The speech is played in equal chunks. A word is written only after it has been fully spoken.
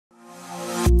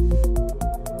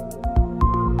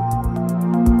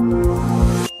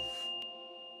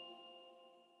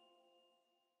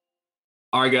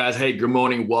All right, guys. Hey, good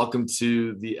morning. Welcome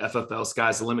to the FFL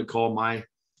Sky's the Limit call. My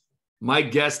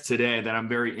guest today that I'm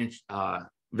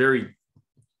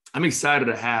I'm excited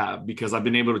to have because I've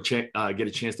been able to get a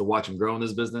chance to watch him grow in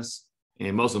this business.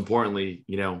 And most importantly,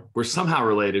 we're somehow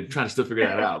related. I'm trying to still figure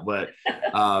that out, but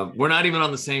we're not even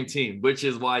on the same team, which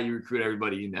is why you recruit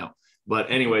everybody you know. But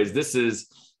anyways, this is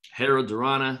Harold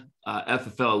Durana,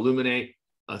 FFL Illuminate,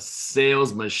 a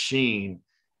sales machine.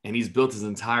 And he's built his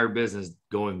entire business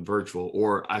going virtual,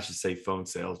 or I should say phone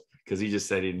sales, because he just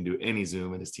said he didn't do any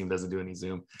Zoom and his team doesn't do any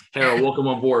Zoom. Harold, welcome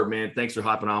on board, man. Thanks for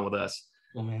hopping on with us.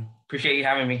 Well, man, appreciate you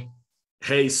having me.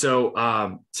 Hey, so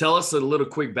tell us a little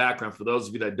quick background for those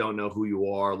of you that don't know who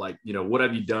you are. Like, what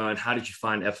have you done? How did you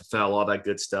find FFL? All that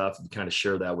good stuff. And kind of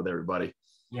share that with everybody.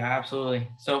 Yeah, absolutely.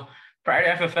 So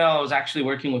prior to FFL, I was actually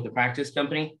working with a practice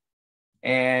company,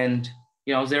 and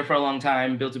I was there for a long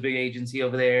time. Built a big agency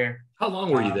over there. How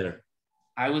long were you there?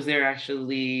 I was there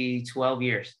actually 12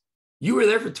 years. You were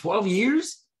there for 12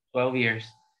 years? 12 years.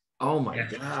 Oh my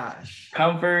gosh.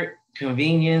 Comfort,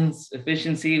 convenience,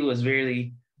 efficiency was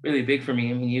really, really big for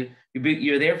me. I mean,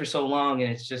 you're there for so long,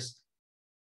 and it's just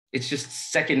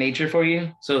second nature for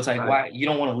you. So it's like, why you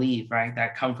don't want to leave, right?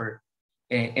 That comfort,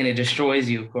 and it destroys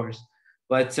you, of course.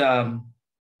 But I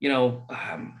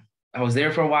was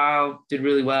there for a while, did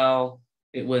really well.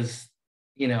 It was,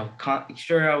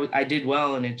 I did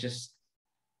well, and it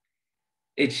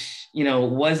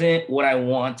wasn't what I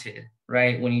wanted,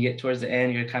 right? When you get towards the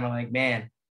end, you're kind of like, man,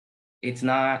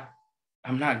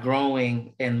 I'm not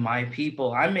growing, and my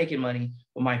people, I'm making money,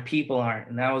 but my people aren't.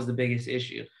 And that was the biggest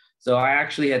issue. So I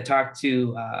actually had talked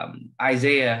to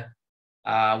Isaiah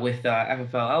with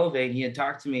FFL Elevate, and he had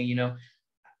talked to me,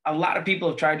 a lot of people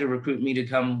have tried to recruit me to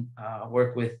come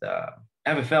work with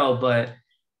FFL, but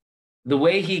the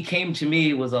way he came to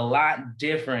me was a lot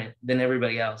different than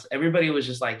everybody else. Everybody was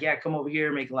just like, yeah, come over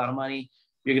here, make a lot of money.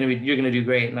 You're going to do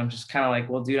great. And I'm just kind of like,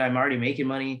 well, dude, I'm already making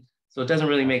money. So it doesn't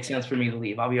really make sense for me to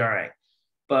leave. I'll be all right.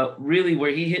 But really where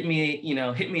he hit me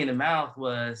in the mouth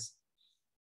was,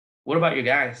 what about your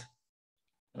guys?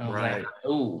 And I was like,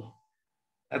 oh,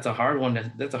 that's a hard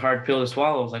one. That's a hard pill to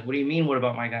swallow. I was like, what do you mean? What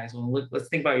about my guys? Well, let's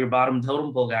think about your bottom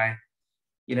totem pole guy.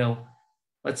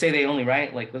 Let's say they only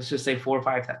write, let's just say 4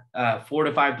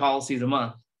 to 5 policies a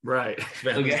month. Right.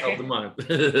 Okay. A month.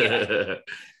 Yeah.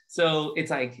 So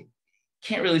it's like,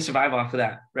 can't really survive off of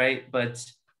that. Right. But,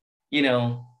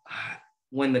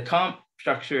 when the comp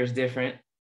structure is different,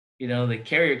 the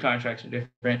carrier contracts are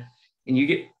different, and you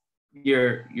get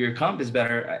your comp is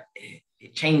better,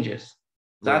 it changes.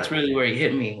 So that's really where he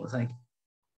hit me. It was like,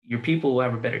 your people will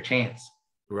have a better chance.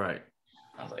 Right.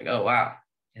 I was like, oh, wow.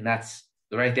 And that's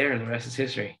right there. The rest is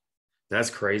history. That's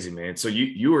crazy, man. So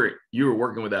you were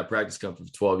working with that practice company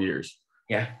for 12 years.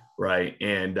 Yeah. Right.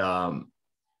 And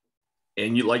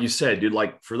you, like you said, dude,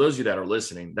 like for those of you that are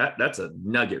listening, that's a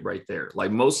nugget right there. Like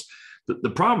the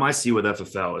problem I see with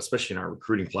FFL, especially in our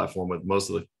recruiting platform with most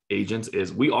of the agents,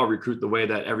 is we all recruit the way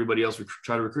that everybody else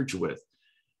try to recruit you with.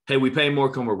 Hey, we pay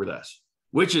more, come work with us,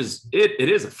 which is, it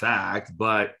is a fact,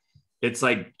 but it's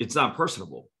like, it's not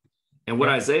personable. And what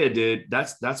Isaiah did,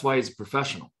 that's why he's a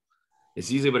professional.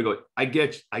 It's easy to go, I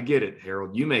get it,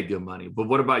 Harold, you make good money, but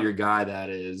what about your guy that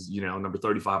is, number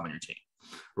 35 on your team,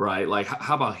 right? Like,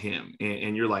 how about him?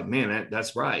 And you're like, man,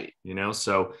 that's right.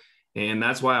 So, and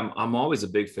that's why I'm always a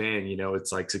big fan,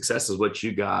 it's like success is what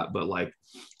you got, but like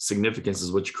significance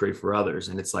is what you create for others.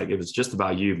 And it's like, if it's just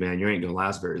about you, man, you ain't going to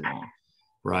last very long.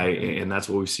 Right. And that's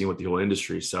what we've seen with the whole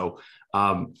industry. So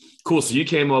cool. So you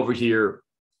came over here.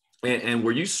 And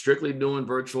were you strictly doing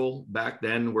virtual back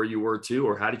then where you were too,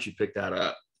 or how did you pick that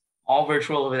up? All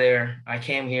virtual over there. I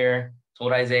came here,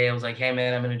 told Isaiah, I was like, hey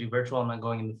man, I'm going to do virtual. I'm not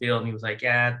going in the field. And he was like,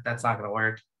 yeah, that's not going to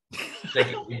work. Like,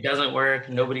 it doesn't work.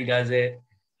 Nobody does it.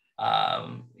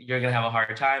 You're going to have a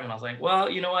hard time. And I was like, well,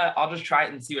 you know what? I'll just try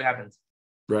it and see what happens.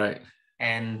 Right.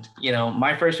 And,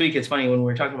 my first week, it's funny when we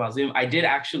were talking about Zoom, I did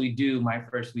actually do my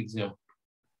first week Zoom.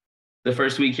 The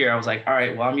first week here, I was like, all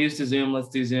right, well, I'm used to Zoom. Let's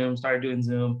do Zoom. Started doing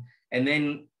Zoom. And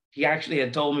then he actually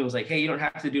had told me, was like, hey, you don't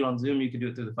have to do it on Zoom. You can do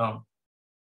it through the phone.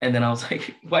 And then I was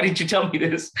like, why didn't you tell me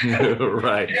this?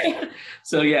 Right.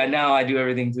 So yeah, now I do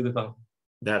everything through the phone.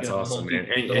 That's awesome, man.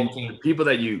 And the people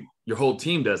that your whole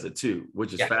team does it too,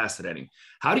 which is fascinating.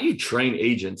 How do you train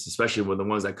agents, especially with the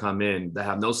ones that come in that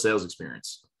have no sales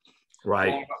experience?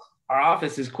 Right. Well, our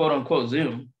office is quote unquote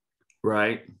Zoom.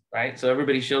 Right. Right. So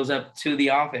everybody shows up to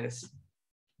the office,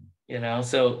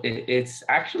 so it's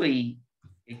actually,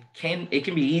 it can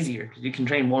be easier because you can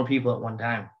train more people at one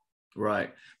time.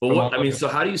 Right. But so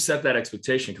how do you set that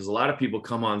expectation? Because a lot of people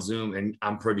come on Zoom, and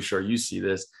I'm pretty sure you see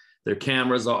this, their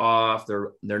cameras are off,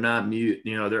 they're not mute,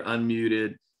 they're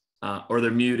unmuted. or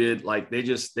they're muted. Like they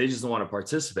just don't want to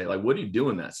participate. Like, what do you do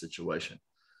in that situation?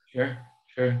 Sure.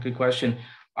 Good question.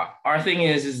 Our thing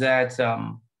is that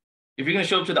if you're going to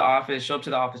show up to the office, show up to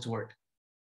the office to work.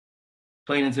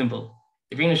 Plain and simple.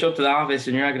 If you're going to show up to the office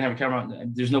and you're not going to have a camera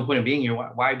on, there's no point in being here.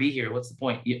 Why be here? What's the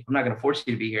point? I'm not going to force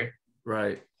you to be here.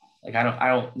 Right. Like I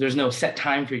don't, there's no set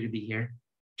time for you to be here.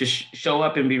 Just show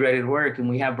up and be ready to work. And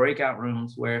we have breakout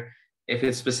rooms where if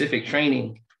it's specific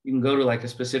training, you can go to like a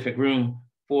specific room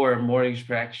for mortgage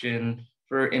protection,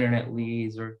 for internet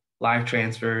leads or live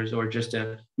transfers, or just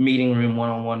a meeting room,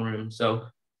 one-on-one room. So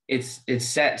it's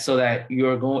set so that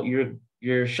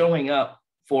you're showing up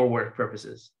for work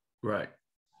purposes. Right.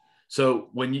 So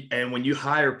when you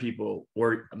hire people,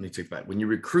 or let me take that, when you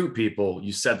recruit people,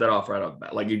 you set that off right off the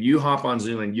bat. Like if you hop on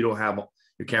Zoom and you don't have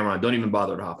your camera on, don't even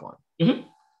bother to hop on. Mm-hmm.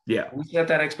 Yeah. We set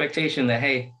that expectation that,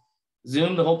 hey,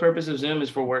 Zoom, the whole purpose of Zoom is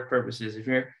for work purposes.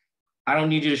 I don't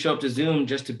need you to show up to Zoom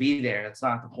just to be there. That's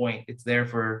not the point. It's there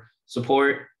for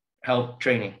support, help,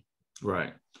 training.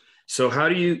 Right. So how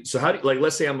do you, like,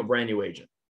 let's say I'm a brand new agent,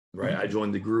 right? Mm-hmm. I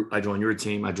joined the group, I joined your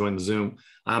team, I joined the Zoom,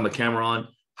 I'm a camera on.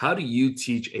 How do you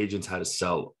teach agents how to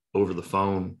sell over the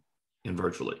phone and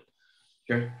virtually?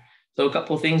 Sure. So a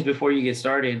couple of things before you get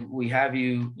started, we have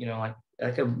you,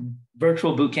 like a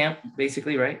virtual boot camp,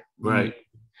 basically, right? Right.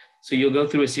 So you'll go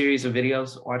through a series of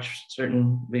videos, watch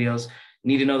certain videos,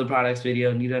 need to know the products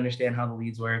video, need to understand how the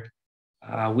leads work.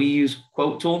 We use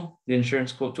Quote Tool, the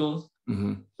insurance quote tools.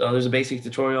 Mm-hmm. So there's a basic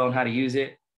tutorial on how to use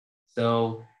it.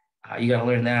 So you got to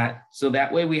learn that. So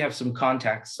that way we have some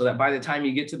context so that by the time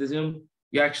you get to the Zoom,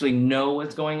 you actually know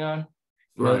what's going on.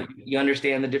 Right. You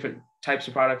understand the different types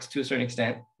of products to a certain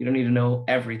extent. You don't need to know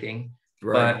everything,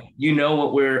 right. But you know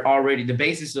what we're already, the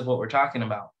basis of what we're talking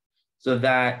about. So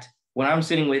that when I'm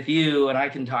sitting with you and I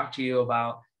can talk to you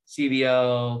about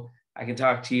CBO, I can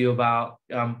talk to you about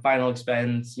final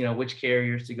expense, which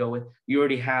carriers to go with. You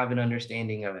already have an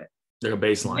understanding of it. Like a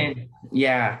baseline. And,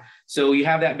 yeah. So you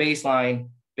have that baseline.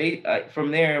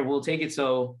 From there, we'll take it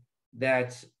so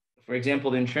that, for example,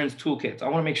 the insurance toolkits, I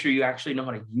want to make sure you actually know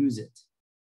how to use it.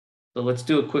 So let's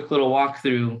do a quick little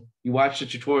walkthrough. You watch the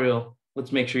tutorial.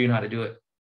 Let's make sure you know how to do it.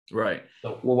 Right.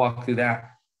 So we'll walk through that.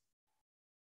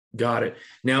 Got it.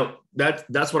 Now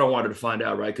that's what I wanted to find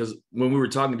out, right? Because when we were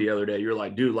talking the other day, you're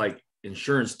like, dude, like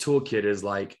insurance toolkit is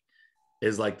like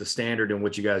the standard in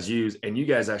what you guys use. And you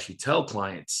guys actually tell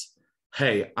clients,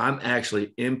 hey, I'm actually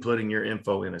inputting your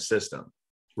info in a system,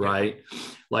 right? Yeah.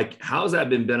 Like, how has that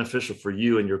been beneficial for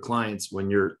you and your clients when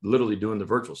you're literally doing the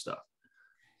virtual stuff?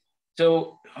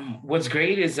 So what's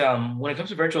great is when it comes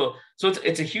to virtual, so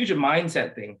it's a huge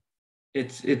mindset thing.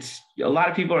 It's a lot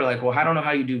of people are like, well, I don't know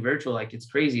how you do virtual. Like, it's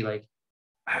crazy. Like,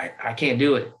 I can't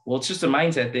do it. Well, it's just a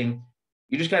mindset thing.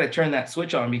 You just got to turn that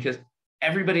switch on because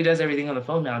everybody does everything on the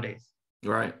phone nowadays.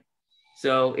 Right.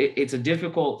 So it's a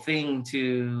difficult thing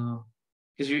to,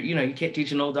 because you can't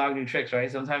teach an old dog new tricks,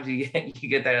 right? Sometimes you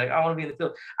get that, like, I want to be in the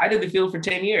field. I did the field for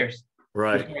 10 years.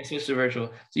 Right. Before I switched to virtual.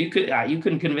 So you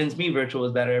couldn't convince me virtual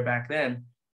was better back then,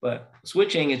 but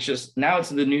switching, it's just, now it's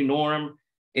the new norm.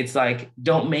 It's like,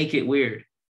 don't make it weird,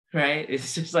 right?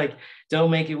 It's just like,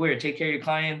 don't make it weird. Take care of your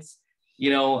clients.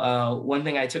 One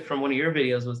thing I took from one of your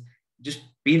videos was just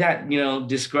be that,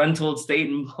 disgruntled state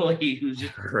employee who's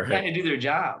just trying to do their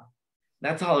job.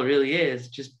 That's all it really is.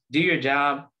 Just do your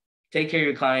job, take care of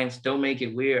your clients, don't make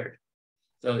it weird.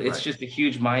 So it's just a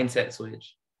huge mindset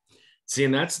switch. See,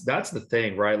 and that's the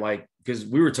thing, right? Like, because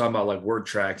we were talking about like word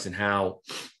tracks and how,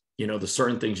 the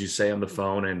certain things you say on the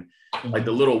phone and like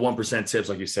the little 1% tips,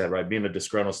 like you said, right? Being a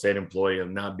disgruntled state employee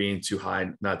and not being too high,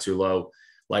 not too low.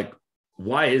 Like,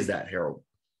 why is that, Harold?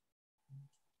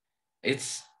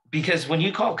 It's because when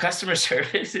you call customer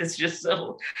service, it's just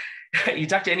so, you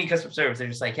talk to any customer service, they're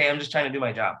just like, hey, I'm just trying to do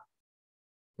my job.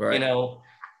 Right.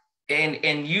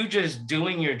 And you just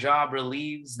doing your job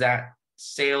relieves that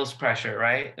sales pressure,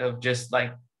 right? Of just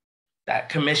like that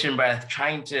commission breath,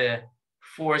 trying to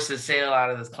force a sale out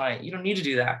of this client. You don't need to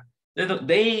do that.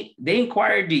 They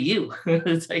inquired to you.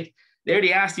 It's like they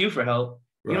already asked you for help.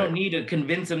 Right. You don't need to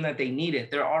convince them that they need it.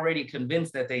 They're already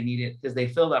convinced that they need it because they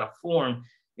filled out a form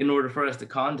in order for us to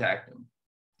contact them.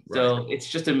 Right. So it's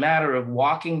just a matter of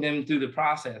walking them through the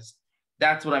process.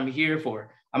 That's what I'm here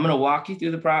for. I'm going to walk you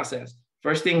through the process.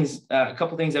 First things, a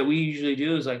couple things that we usually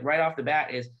do is like right off the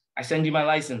bat is I send you my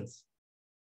license.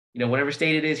 Whatever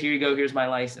state it is, here you go. Here's my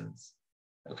license.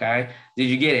 Okay. Did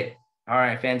you get it? All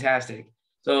right. Fantastic.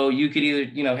 So you could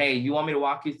either, hey, you want me to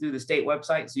walk you through the state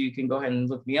website so you can go ahead and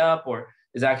look me up, or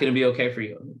is that going to be okay for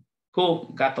you?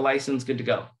 Cool. Got the license. Good to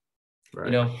go.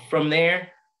 Right. From there,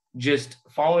 just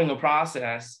following a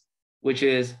process, which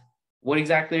is what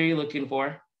exactly are you looking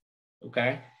for?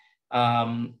 Okay.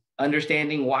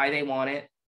 understanding why they want it,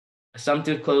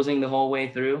 assumptive closing the whole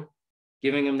way through,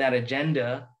 giving them that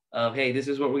agenda of, hey, this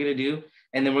is what we're going to do.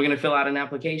 And then we're going to fill out an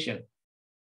application.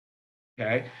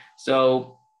 Okay.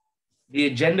 So the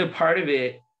agenda part of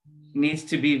it needs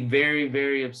to be very,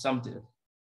 very assumptive.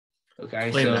 Okay.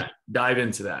 Explain so that. Dive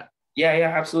into that. Yeah,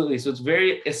 absolutely. So it's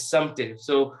very assumptive.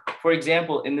 So for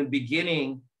example, in the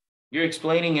beginning, you're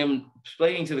explaining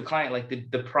to the client, like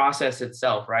the process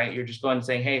itself, right? You're just going and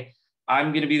saying, hey,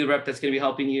 I'm going to be the rep that's going to be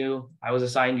helping you. I was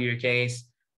assigned to your case.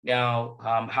 Now,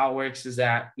 how it works is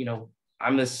that,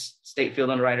 I'm the state field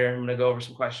underwriter. I'm going to go over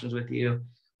some questions with you,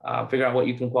 figure out what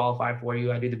you can qualify for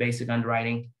you. I do the basic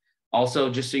underwriting. Also,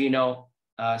 just so you know,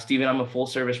 Stephen, I'm a full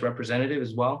service representative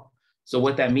as well. So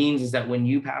what that means is that when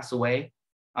you pass away,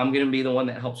 I'm going to be the one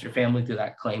that helps your family through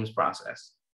that claims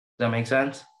process. Does that make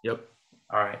sense? Yep.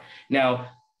 All right. Now,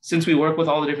 since we work with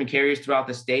all the different carriers throughout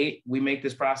the state, we make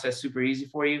this process super easy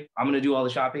for you. I'm going to do all the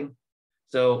shopping.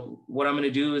 So what I'm going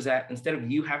to do is that instead of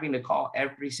you having to call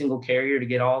every single carrier to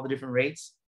get all the different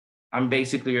rates, I'm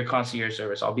basically your concierge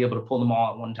service. I'll be able to pull them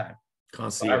all at one time.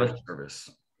 Concierge service.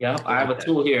 Yeah. I have a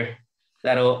tool here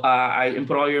that'll, I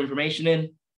input all your information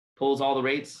in, pulls all the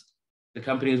rates. The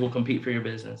companies will compete for your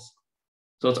business.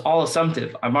 So it's all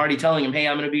assumptive. I'm already telling him, hey,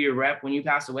 I'm going to be your rep. When you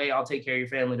pass away, I'll take care of your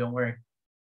family. Don't worry.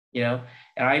 And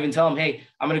I even tell him, hey,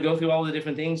 I'm going to go through all the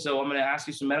different things. So I'm going to ask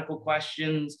you some medical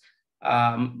questions.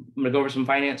 I'm going to go over some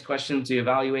finance questions to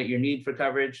evaluate your need for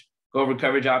coverage, go over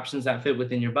coverage options that fit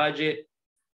within your budget.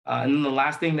 And then the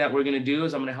last thing that we're going to do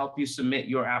is I'm going to help you submit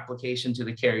your application to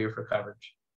the carrier for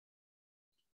coverage.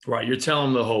 Right. You're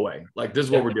telling them the whole way. Like, this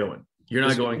is what we're doing. You're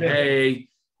not going, hey,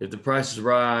 if the price is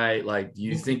right, like, do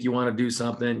you think you want to do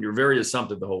something? You're very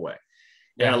assumptive the whole way.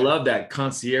 And I love that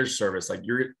concierge service. Like,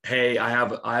 hey, I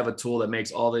have a tool that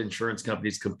makes all the insurance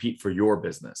companies compete for your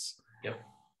business. Yep.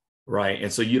 Right.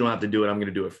 And so you don't have to do it. I'm going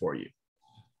to do it for you.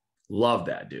 Love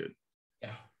that, dude.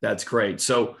 Yeah. That's great.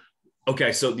 So,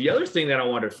 okay. So the other thing that I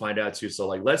wanted to find out too. So,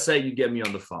 like, let's say you get me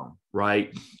on the phone,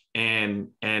 right? And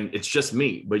it's just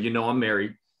me, but I'm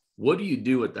married. What do you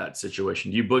do with that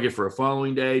situation? Do you book it for a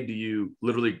following day? Do you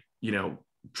literally,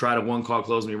 try to one call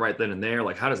close me right then and there?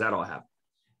 Like, how does that all happen?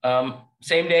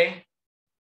 Same day.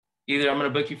 Either I'm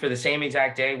going to book you for the same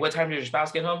exact day. What time does your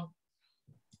spouse get home?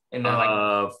 And then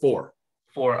 4.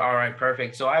 4. All right,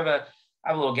 perfect. So I have a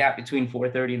little gap between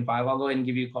 4:30 and 5. I'll go ahead and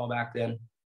give you a call back then.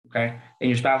 Okay. And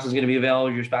your spouse is going to be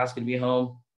available. Your spouse is going to be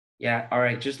home. Yeah. All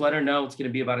right. Just let her know it's going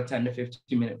to be about a 10 to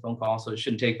 15 minute phone call. So it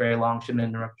shouldn't take very long. Shouldn't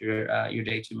interrupt your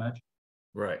day too much.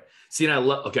 Right. See, and I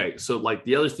love, okay. So like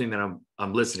the other thing that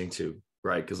I'm listening to,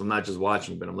 right? Cause I'm not just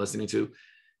watching, but I'm listening to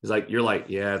is like, you're like,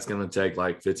 yeah, it's going to take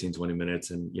like 15, 20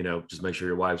 minutes and, just make sure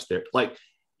your wife's there. Like,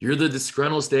 you're the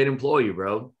disgruntled state employee,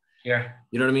 bro. Yeah.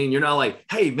 You know what I mean? You're not like,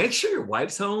 hey, make sure your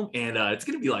wife's home and it's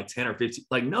going to be like 10 or 15.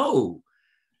 Like, no.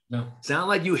 Sound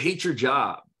like you hate your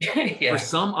job. Yeah. For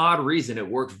some odd reason, it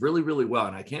works really, really well.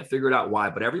 And I can't figure it out why,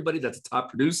 but everybody that's a top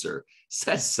producer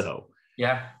says so.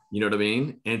 Yeah. You know what I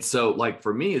mean? And so like,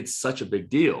 for me, it's such a big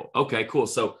deal. Okay, cool.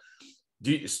 So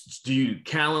do you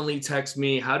Calendly text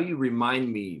me? How do you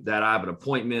remind me that I have an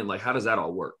appointment? Like, how does that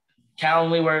all work?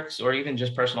 Calendly works, or even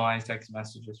just personalized text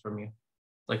messages from you.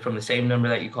 Like from the same number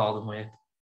that you called them with,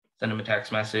 send them a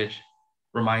text message,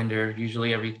 reminder,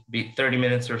 usually every 30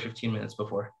 minutes or 15 minutes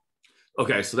before.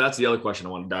 Okay. So that's the other question I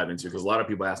want to dive into, because a lot of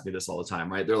people ask me this all the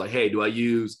time, right? They're like, hey, do I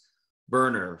use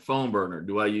Burner, Phone Burner?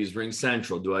 Do I use Ring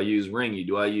Central? Do I use Ringy?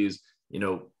 Do I use,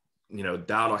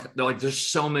 Dial? They're like, there's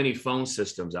so many phone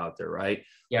systems out there, right?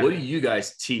 Yeah. What do you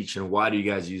guys teach and why do you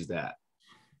guys use that?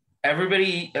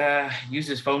 Everybody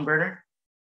uses Phone Burner.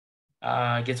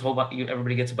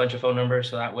 Everybody gets a bunch of phone numbers.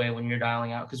 So that way when you're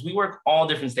dialing out, because we work all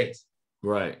different states.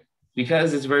 Right.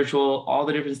 Because it's virtual, all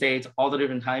the different states, all the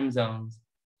different time zones.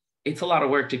 It's a lot of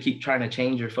work to keep trying to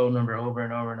change your phone number over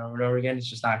and over and over and over again.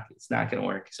 It's not going to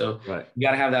work. So You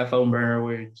got to have that phone burner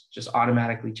where it's just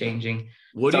automatically changing.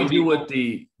 What do you do with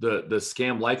the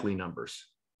scam likely numbers?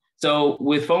 So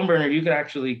with Phone Burner, you could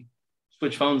actually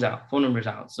switch phone numbers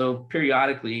out. So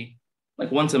periodically,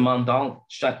 like once a month, I'll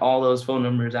shut all those phone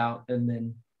numbers out and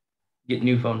then get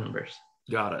new phone numbers.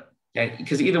 Got it. Okay.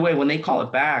 Because either way, when they call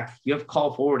it back, you have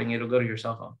call forwarding. It'll go to your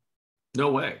cell phone.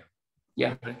 No way.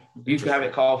 Yeah. You can have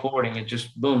it call forwarding. It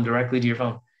just boom directly to your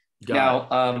phone.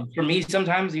 For me,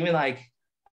 sometimes even like,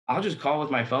 I'll just call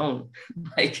with my phone.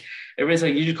 Like everybody's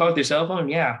like, you just call with your cell phone?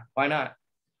 Yeah. Why not?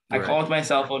 I call with my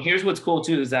cell phone. Here's what's cool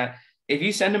too, is that if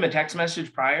you send them a text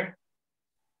message prior,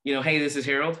 hey, this is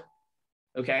Harold.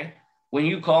 Okay. When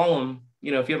you call them,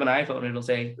 if you have an iPhone, it'll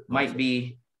say might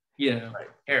be,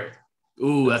 Harold.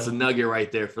 Ooh, that's a nugget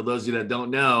right there. For those of you that don't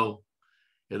know,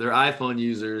 If they're iPhone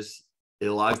users, it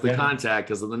logs the contact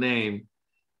because of the name.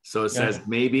 So it says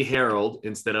maybe Harold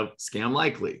instead of scam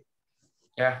likely.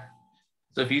 Yeah.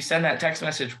 So if you send that text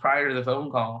message prior to the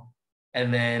phone call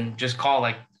and then just call,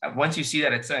 like once you see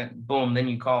that it's sent, boom, then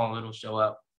you call, it'll show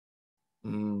up.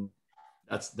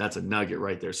 That's a nugget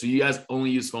right there. So you guys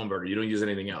only use phone burner. You don't use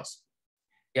anything else.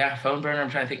 Yeah, phone burner. I'm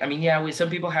trying to think. I mean, some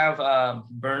people have a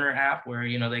burner app where,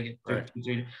 they get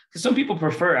because some people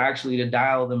prefer actually to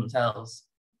dial themselves.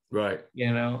 Right.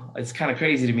 It's kind of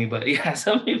crazy to me, but yeah,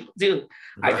 some people do.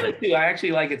 Right. I do too. I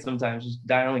actually like it sometimes, just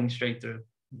dialing straight through.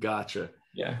 Gotcha.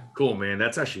 Yeah. Cool, man.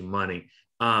 That's actually money.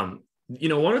 One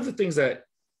of the things that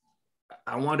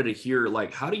I wanted to hear,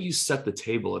 like, how do you set the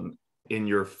table in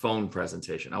your phone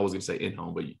presentation? I was going to say in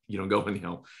home, but you don't go in the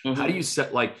home. Mm-hmm. How do you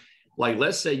set, like,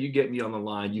 let's say you get me on the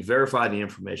line, you verify the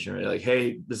information, right? Like,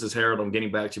 hey, this is Harold. I'm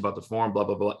getting back to you about the form, blah,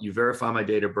 blah, blah. You verify my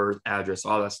date of birth, address,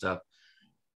 all that stuff.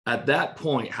 At that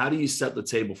point, how do you set the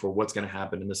table for what's going to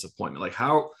happen in this appointment? Like,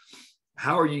 how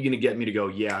are you going to get me to go,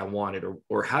 yeah, I want it?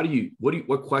 Or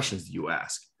what questions do you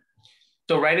ask?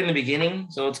 So right in the beginning,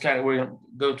 so it's kind of, we're going to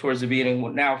go towards the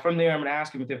beginning. Now from there, I'm going to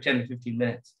ask them if they have 10 to 15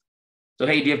 minutes. So,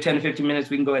 hey, do you have 10 to 15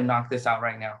 minutes? We can go ahead and knock this out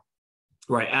right now.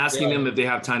 Right. Asking them if they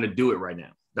have time to do it right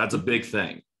now. That's a big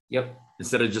thing. Yep.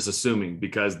 Instead of just assuming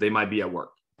because they might be at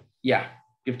work. Yeah.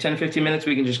 If 10 to 15 minutes,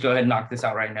 we can just go ahead and knock this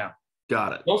out right now.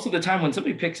 Got it. Most of the time when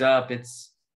somebody picks up,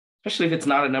 especially if it's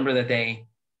not a number that they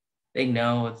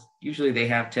know, it's usually they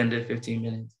have 10 to 15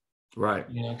 minutes. Right.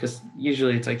 Because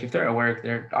usually it's like if they're at work,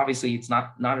 obviously it's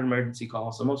not an emergency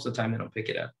call. So most of the time they don't pick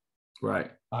it up. Right.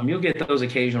 You'll get those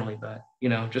occasionally, but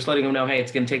just letting them know, hey,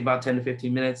 it's going to take about 10 to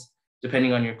 15 minutes,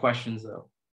 depending on your questions though.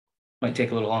 Might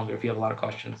take a little longer if you have a lot of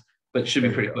questions, but it should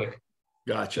be pretty quick.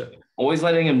 Gotcha. Always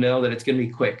letting them know that it's going to be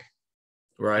quick.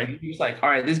 Right. He's like, all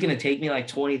right, this is going to take me like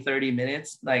 20, 30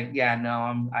 minutes. Like, yeah,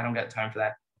 no, I don't got time for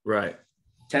that. Right.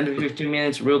 10 to 15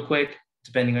 minutes, real quick,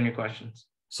 depending on your questions.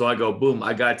 So I go, boom,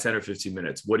 I got 10 or 15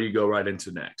 minutes. What do you go right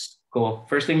into next? Cool.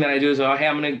 First thing that I do is, hey,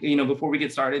 I'm going to, before we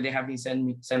get started, they have me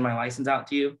send my license out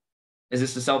to you. Is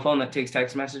this a cell phone that takes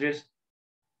text messages?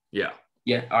 Yeah.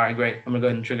 Yeah. All right, great. I'm going to go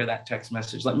ahead and trigger that text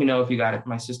message. Let me know if you got it.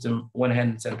 My system went ahead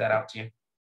and sent that out to you.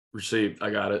 Received. I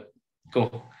got it.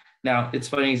 Cool. Now, it's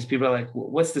funny because people are like,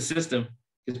 what's the system?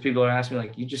 Because people are asking me,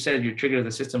 like, you just said you triggered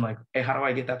the system. Like, hey, how do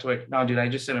I get that to work? No, dude, I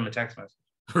just sent him a text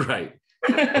message. Right.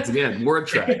 Once again, word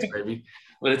tracks, baby.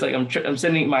 But it's like I'm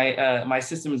sending my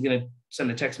system is going to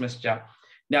send a text message out.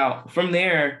 Now, from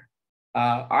there,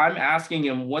 I'm asking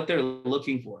them what they're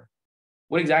looking for.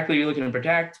 What exactly are you looking to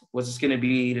protect? What's this going to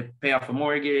be to pay off a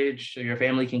mortgage so your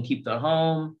family can keep the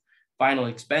home, final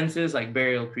expenses like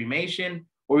burial, cremation,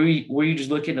 or were you just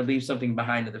looking to leave something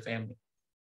behind to the family?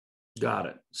 Got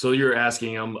it. So you're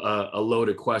asking them a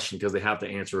loaded question because they have to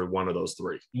answer one of those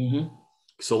three. Mm-hmm.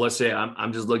 So let's say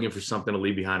I'm just looking for something to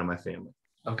leave behind in my family.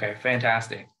 Okay,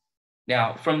 fantastic.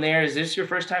 Now, from there, is this your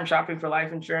first time shopping for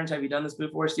life insurance? Have you done this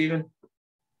before, Stephen?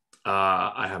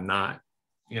 I have not.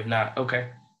 You have not? Okay.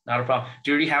 Not a problem.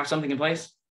 Do you already have something in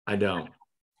place? I don't.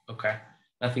 Okay.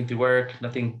 Nothing through work,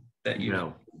 nothing that you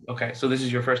know. Okay. So this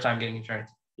is your first time getting insurance?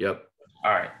 Yep.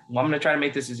 All right. Well, I'm going to try to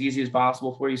make this as easy as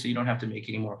possible for you so you don't have to make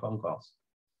any more phone calls.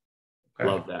 Okay.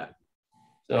 Love that.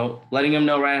 So letting them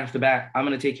know right off the bat, I'm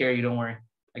going to take care of you. Don't worry.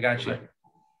 I got you.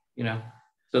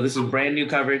 So this is brand new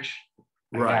coverage.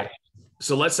 Right.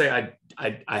 So let's say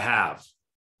I have.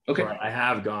 Okay. Right, I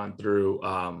have gone through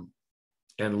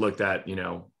and looked at,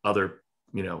 other,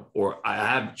 or I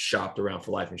have shopped around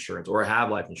for life insurance or I have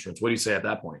life insurance. What do you say at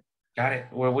that point? Got it.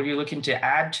 Or what are you looking to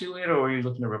add to it or are you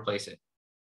looking to replace it?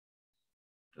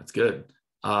 That's good.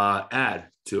 Add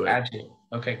to it. Add to it.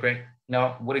 Okay, great.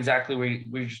 Now, what exactly were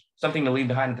you something to leave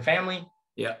behind at the family?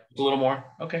 Yeah. A little more.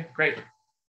 Okay, great.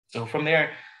 So from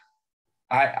there,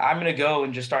 I'm going to go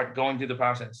and just start going through the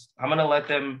process. I'm going to let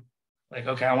them like,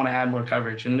 okay, I want to add more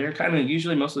coverage. And they're kind of,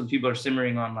 usually most of the people are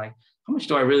simmering on like, how much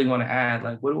do I really want to add?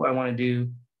 Like, what do I want to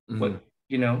do? Mm-hmm.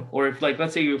 What, or if like,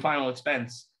 let's say your final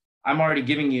expense, I'm already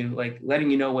giving you, like letting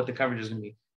you know what the coverage is going to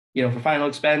be. For final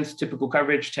expense, typical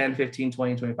coverage, 10, 15,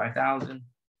 20, 25,000.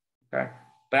 Okay.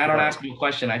 But I don't ask you a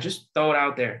question. I just throw it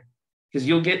out there because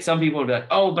you'll get some people be like,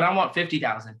 oh, but I want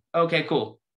 50,000. Okay,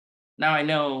 cool. Now I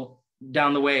know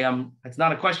down the way, it's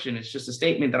not a question. It's just a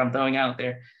statement that I'm throwing out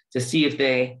there to see if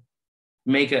they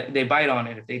bite on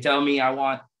it. If they tell me I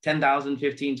want 10,000,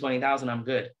 15, 20,000, I'm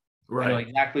good. Right. I know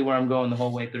exactly where I'm going the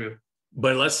whole way through.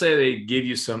 But let's say they give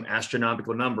you some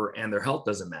astronomical number and their health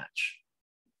doesn't match.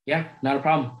 Yeah, not a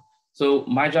problem. So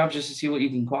my job is just to see what you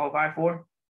can qualify for.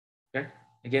 Okay.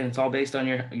 Again, it's all based on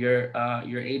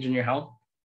your age and your health.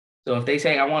 So if they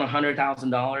say I want $100,000,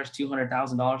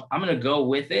 $200,000, I'm going to go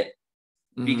with it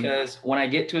because when I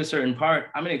get to a certain part,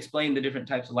 I'm going to explain the different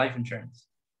types of life insurance.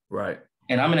 Right.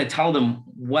 And I'm going to tell them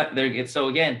what they're getting. So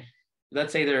again,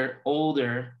 let's say they're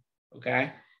older,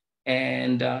 okay?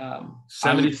 And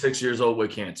 76 years old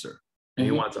with cancer, and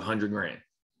he wants 100 grand.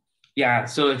 Yeah.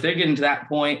 So if they're getting to that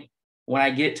point, when I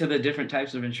get to the different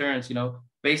types of insurance, you know,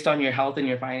 based on your health and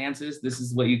your finances, this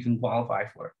is what you can qualify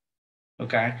for.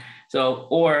 Okay. So,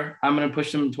 or I'm going to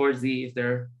push them towards the, if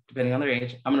they're depending on their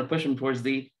age, I'm going to push them towards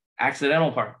the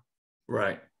accidental part.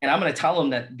 Right. And I'm going to tell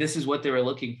them that this is what they were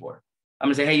looking for. I'm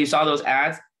going to say, hey, you saw those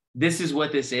ads. This is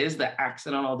what this is, the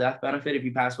accidental death benefit. If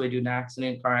you pass away due to an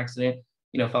accident, car accident,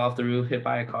 you know, fell off the roof, hit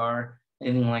by a car,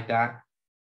 anything like that.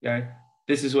 Okay.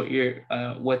 This is what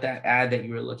what that ad that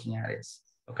you were looking at is.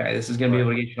 Okay. This is going to be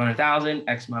able to get you 100,000,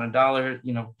 X amount of dollars,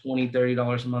 you know, $20,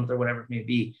 $30 a month or whatever it may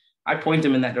be. I point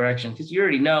them in that direction because you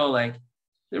already know, like,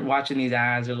 they're watching these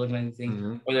ads, they're looking at these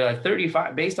things, or they're like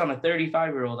 35, based on a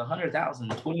 35-year-old, 100,000,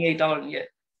 $28. Yeah.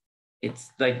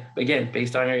 It's like, again,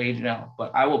 based on your age now,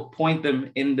 but I will point them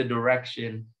in the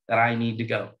direction that I need to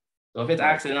go. So if it's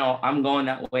accidental, I'm going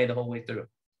that way the whole way through.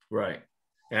 Right.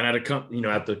 And at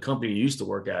at the company you used to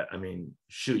work at, I mean,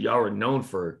 shoot, y'all were known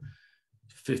for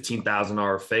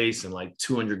 $15,000 face and like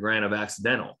 200 grand of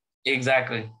accidental.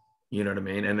 Exactly. You know what I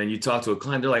mean? And then you talk to a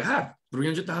client, they're like,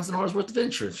 $300,000 worth of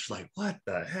insurance. You're like, what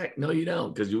the heck? No, you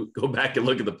don't. Because you go back and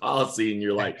look at the policy and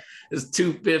you're like, it's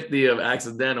 250 of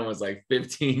accidental. It's like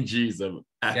 15 G's of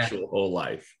actual whole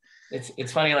life.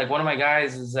 It's funny. Like, one of my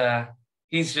guys is,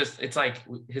 it's like,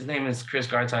 his name is Chris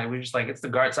Gartside. We're just like, it's the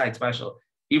Gartside special.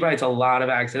 He writes a lot of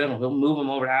accidental. He'll move them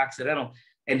over to accidental.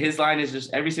 And his line is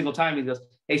just every single time he goes,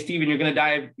 hey, Steven, you're going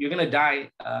to die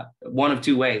one of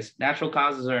two ways, natural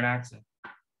causes or an accident.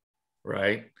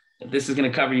 Right. This is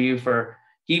going to cover you for,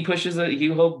 he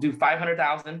hope do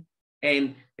 500,000.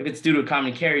 And if it's due to a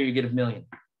common carrier, you get $1 million.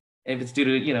 If it's due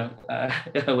to,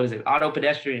 what is it? Auto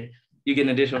pedestrian, you get an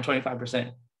additional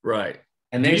 25%. Right.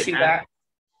 And they see that.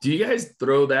 Do you guys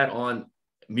throw that on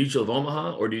Mutual of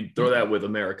Omaha or do you throw that with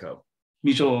Americo?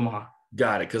 Mutual of Omaha.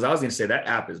 Got it. Cause I was going to say that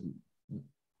app is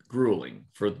grueling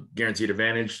for Guaranteed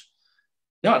Advantage.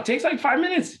 No, it takes like 5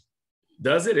 minutes.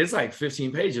 Does it? It's like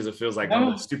 15 pages. It feels like on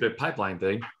the stupid pipeline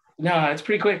thing. No, it's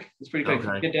pretty quick.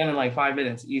 Okay. Get done in like 5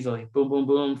 minutes easily. Boom, boom,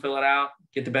 boom. Fill it out.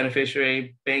 Get the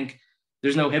beneficiary, bank.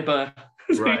 There's no HIPAA.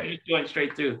 Right. You're just going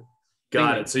straight through.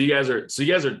 Got it. So you guys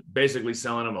are basically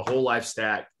selling them a whole life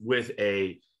stack with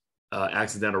a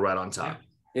accidental right on top.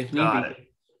 If need Got be. it.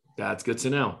 That's good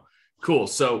to know. Cool.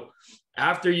 So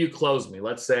after you close me,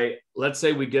 let's say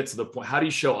we get to the point. How do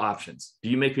you show options? Do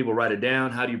you make people write it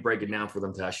down? How do you break it down for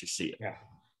them to actually see it? Yeah.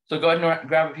 So go ahead and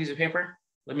grab a piece of paper.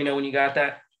 Let me know when you got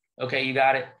that. Okay, you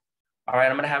got it. All right,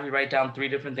 I'm going to have you write down 3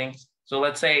 different things. So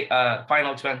let's say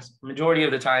final expense. Majority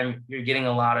of the time, you're getting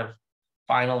a lot of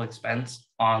final expense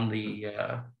on the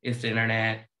instant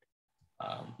internet,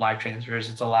 live transfers.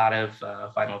 It's a lot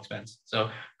of final expense. So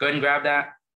go ahead and grab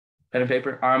that pen and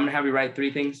paper. All right, I'm going to have you write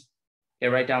 3 things. Okay,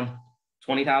 write down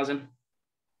 20,000,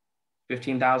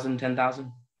 15,000,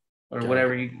 10,000, or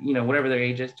whatever whatever their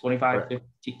age is, 25,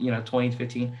 15, 20 to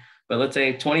 15. But let's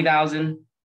say 20,000,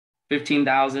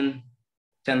 15,000,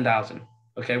 10,000.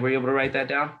 Okay, were you able to write that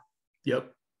down?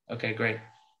 Yep. Okay, great.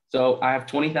 So I have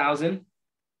 20,000,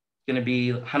 going to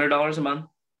be $100 a month.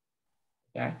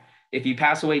 Okay. If you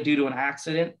pass away due to an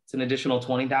accident, it's an additional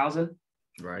 20,000.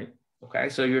 Right. Okay.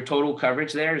 So your total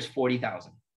coverage there is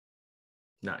 40,000.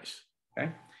 Nice.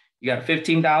 Okay. You got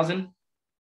 15,000.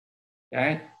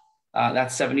 Okay.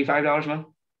 That's $75 a month.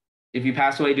 If you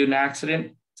pass away due to an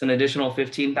accident, it's an additional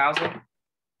 15,000.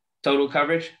 Total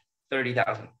coverage,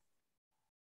 30,000.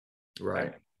 Right.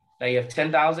 Okay. Now you have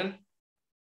 10,000.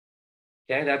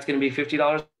 Okay. That's going to be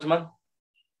 $50 a month.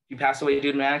 If you pass away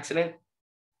due to an accident,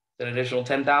 it's an additional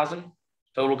 10,000.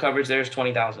 Total coverage there is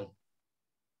 20,000.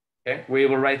 Okay. Were you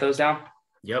able to write those down?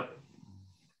 Yep.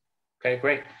 Okay,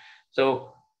 great.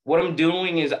 So what I'm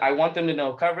doing is I want them to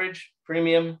know coverage,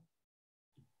 premium,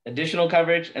 additional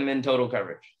coverage, and then total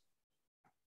coverage.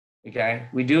 Okay.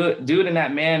 We do it in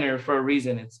that manner for a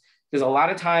reason. It's because a lot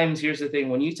of times, here's the thing,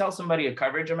 when you tell somebody a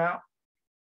coverage amount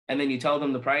and then you tell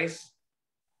them the price,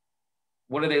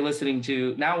 what are they listening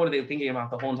to? Now, what are they thinking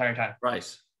about the whole entire time?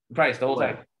 Price The whole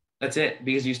time. That's it,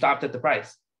 because you stopped at the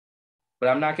price. But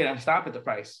I'm not going to stop at the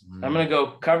price. I'm going to go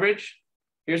coverage.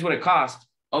 Here's what it costs.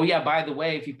 Oh yeah, by the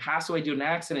way, if you pass away due to an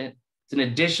accident, it's an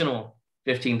additional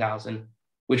 15,000,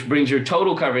 which brings your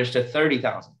total coverage to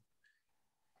 30,000.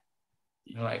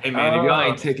 You're like, hey man, if y'all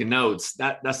ain't taking notes,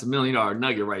 that's $1 million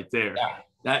nugget right there. Yeah.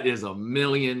 That is $1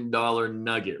 million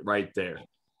nugget right there.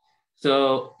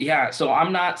 So yeah, so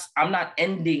I'm not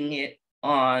ending it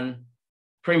on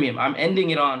premium. I'm ending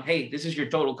it on, hey, this is your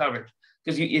total coverage.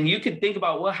 Because you could think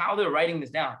about, well, how they're writing this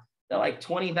down. They're like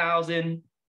 20,000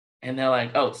 and they're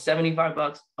like, oh,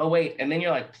 $75. Oh, wait. And then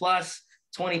you're like, plus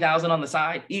 20,000 on the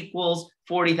side equals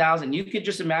 40,000. You could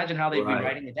just imagine how they'd be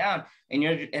writing it down.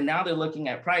 And now they're looking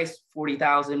at price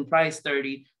 40,000, price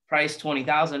 30, price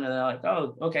 20,000. And they're like,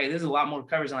 oh, okay, this is a lot more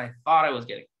coverage than I thought I was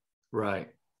getting. Right.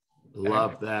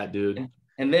 Love that, dude.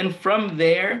 And then from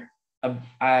there,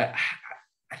 I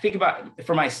think about,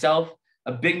 for myself,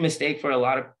 a big mistake for a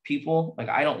lot of people, like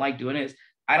I don't like doing it, is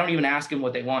I don't even ask them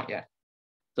what they want yet.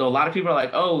 So a lot of people are like,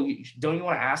 oh, don't you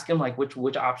want to ask them like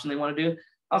which option they want to do?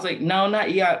 I was like, no,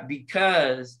 not yet,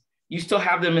 because you still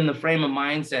have them in the frame of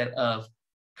mindset of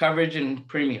coverage and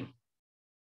premium.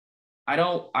 I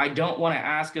don't want to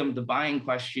ask them the buying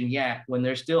question yet when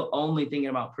they're still only thinking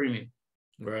about premium.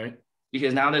 Right.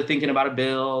 Because now they're thinking about a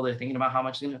bill, they're thinking about how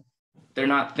much, they're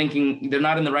not in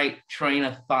the right train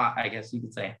of thought, I guess you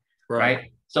could say.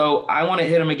 Right. So I want to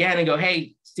hit them again and go,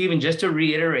 hey, Steven, just to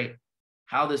reiterate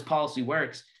how this policy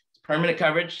works, it's permanent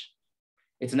coverage.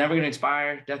 It's never going to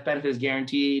expire. Death benefit is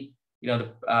guaranteed.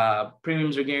 The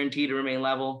premiums are guaranteed to remain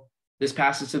level. This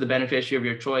passes to the beneficiary of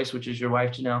your choice, which is your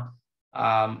wife, Janelle.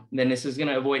 Then this is going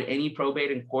to avoid any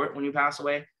probate in court when you pass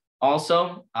away.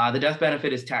 Also, the death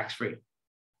benefit is tax-free.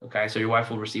 Okay, so your wife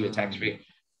will receive it tax-free.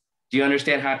 Do you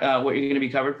understand what you're going to be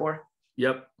covered for?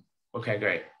 Yep. Okay,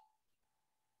 great.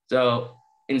 So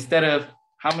instead of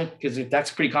how much, because that's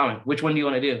pretty common, which one do you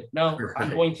want to do? No, right.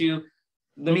 I'm going to,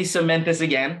 let me cement this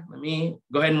again. Let me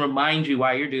go ahead and remind you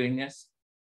why you're doing this.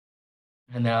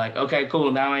 And they're like, okay,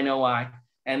 cool. Now I know why.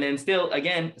 And then still,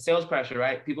 again, sales pressure,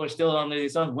 right? People are still on the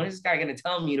phone. When is this guy going to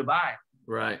tell me to buy?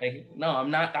 Right. Like, no, I'm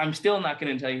not. I'm still not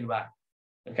going to tell you to buy.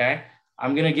 Okay.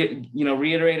 I'm going to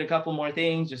reiterate a couple more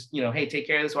things. Just, hey, take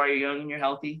care of this while you're young and you're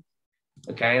healthy.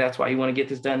 Okay. That's why you want to get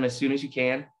this done as soon as you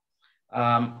can.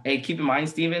 Hey, keep in mind,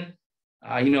 Steven,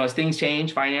 as things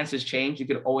change, finances change, you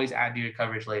could always add to your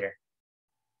coverage later.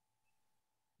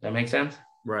 Does that make sense?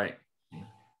 Right.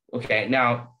 Okay.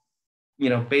 Now,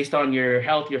 based on your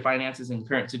health, your finances, and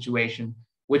current situation,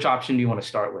 which option do you want to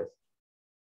start with?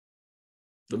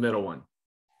 The middle one.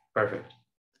 Perfect.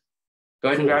 Go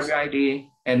ahead and grab your ID,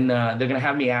 and they're going to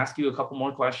have me ask you a couple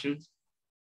more questions.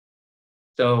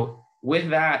 So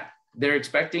with that, they're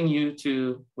expecting you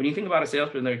to, when you think about a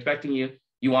salesperson, they're expecting you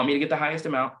want me to get the highest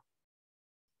amount,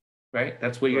 right?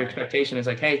 That's what your expectation is.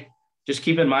 Like, hey, just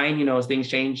keep in mind, as things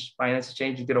change, finances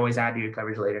change, you could always add to your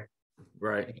coverage later.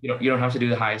 Right. You don't have to do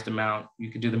the highest amount.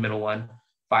 You could do the middle one.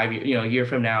 5 years, a year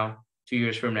from now, 2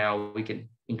 years from now, we can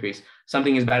increase.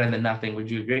 Something is better than nothing.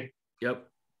 Would you agree? Yep.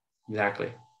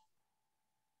 Exactly.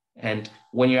 And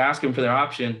when you're asking for their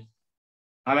option,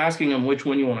 I'm asking them which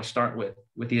one you want to start with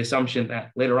the assumption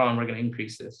that later on we're going to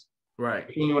increase this. Right.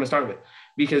 Which one you want to start with?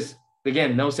 Because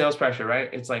again, no sales pressure, right?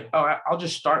 It's like, oh, I'll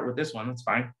just start with this one. That's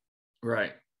fine.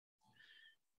 Right.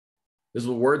 This is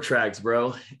what word tracks,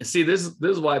 bro. And see, this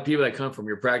is why people that come from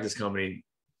your practice company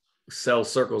sell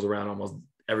circles around almost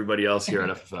everybody else here at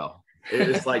FFL.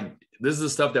 It's like, this is the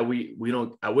stuff that we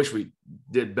don't, I wish we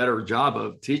did better job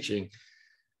of teaching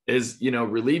is,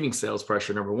 relieving sales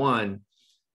pressure, number one,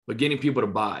 but getting people to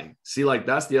buy. See, like,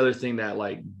 that's the other thing that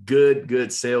like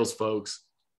good sales folks,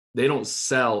 they don't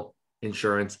sell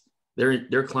insurance.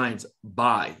 Their clients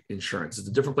buy insurance. It's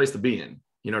a different place to be in.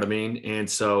 You know what I mean? And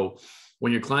so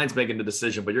when your client's making the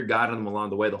decision, but you're guiding them along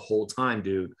the way the whole time,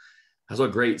 dude, that's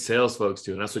what great sales folks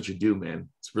do. And that's what you do, man.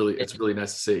 It's really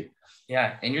nice to see.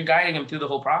 Yeah. And you're guiding them through the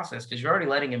whole process because you're already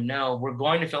letting them know we're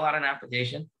going to fill out an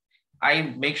application. I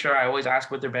make sure I always ask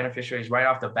what their beneficiary is right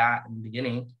off the bat in the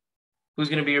beginning. Who's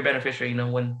going to be your beneficiary?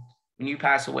 When you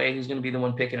pass away, who's going to be the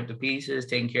one picking up the pieces,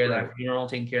 taking care of that funeral,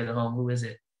 taking care of the home? Who is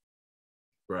it?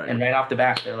 Right. And right off the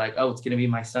bat, they're like, oh, it's going to be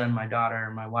my son, my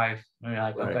daughter, my wife. And you're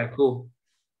like, okay, cool.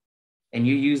 And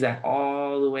you use that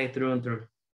all the way through and through.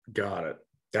 Got it.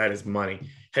 That is money.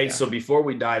 Hey, so before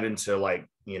we dive into like,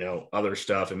 other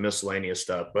stuff and miscellaneous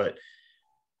stuff, but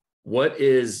what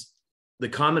is the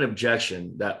common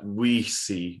objection that we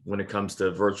see when it comes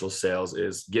to virtual sales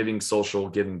is giving social,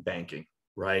 giving banking,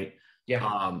 right?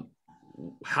 Yeah.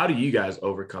 How do you guys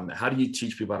overcome that? How do you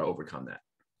teach people how to overcome that?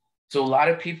 So a lot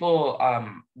of people,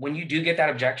 when you do get that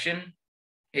objection,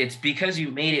 it's because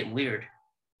you made it weird.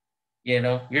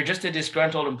 You're just a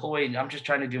disgruntled employee. I'm just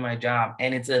trying to do my job.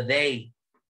 And it's a they.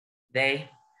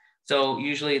 So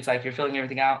usually it's like you're filling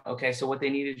everything out. Okay, so what they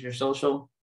need is your social.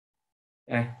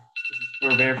 Okay,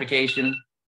 for verification.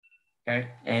 Okay,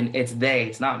 and it's they.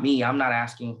 It's not me. I'm not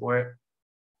asking for it.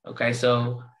 Okay,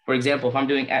 so for example, if I'm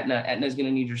doing Aetna is going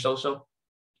to need your social.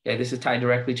 Okay, this is tied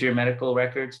directly to your medical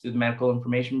records through the Medical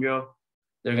Information Bureau.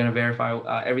 They're going to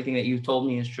verify everything that you've told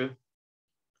me is true.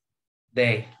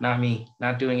 They, not me,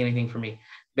 not doing anything for me.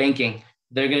 Banking,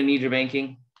 they're going to need your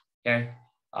banking. Okay.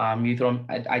 You throw them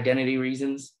identity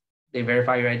reasons. They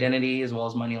verify your identity as well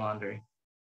as money laundering.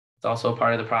 It's also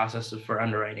part of the process for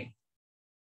underwriting.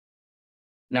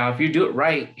 Now, if you do it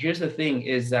right, here's the thing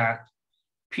is that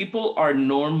people are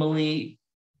normally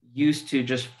used to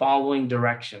just following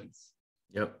directions.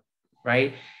 Yep.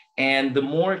 Right. And the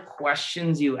more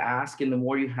questions you ask and the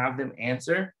more you have them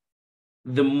answer,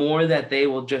 the more that they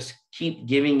will just keep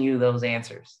giving you those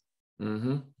answers.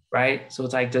 Mm-hmm. Right. So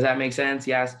it's like, does that make sense?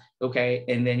 Yes. Okay.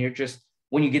 And then you're just,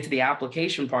 when you get to the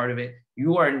application part of it,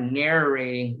 you are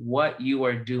narrating what you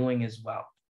are doing as well.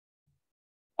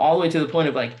 All the way to the point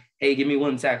of like, hey, give me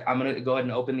 1 sec. I'm going to go ahead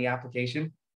and open the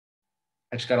application.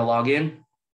 I just got to log in.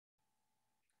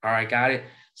 All right, got it.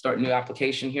 Start a new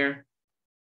application here.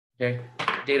 Okay.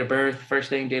 Date of birth,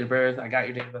 first name, date of birth. I got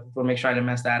your date of birth. We'll make sure I didn't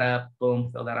mess that up.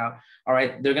 Boom, fill that out. All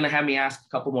right. They're going to have me ask a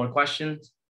couple more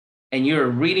questions. And you're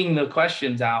reading the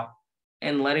questions out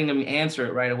and letting them answer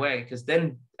it right away. Because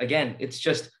then, again, it's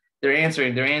just they're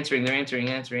answering.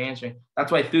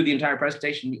 That's why through the entire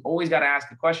presentation, you always got to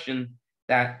ask a question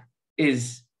that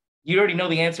is, you already know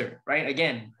the answer, right?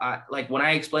 Again, like when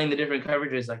I explain the different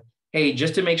coverages, like, hey,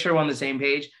 just to make sure we're on the same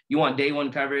page, you want day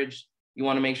one coverage. You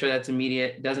want to make sure that's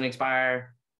immediate, doesn't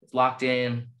expire, it's locked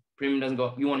in, premium doesn't go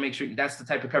up. You want to make sure that's the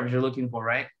type of coverage you're looking for,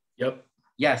 right? Yep.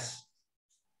 Yes.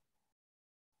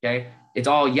 Okay. It's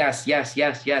all yes.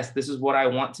 This is what I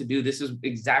want to do. This is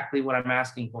exactly what I'm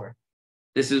asking for.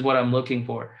 This is what I'm looking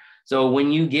for. So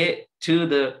when you get to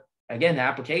the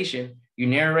application, you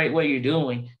narrate what you're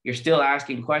doing. You're still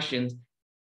asking questions.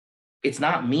 It's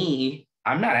not me.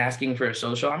 I'm not asking for a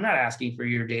social. I'm not asking for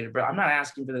your data, bro. I'm not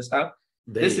asking for this stuff.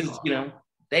 This is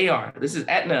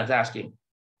Aetna's asking.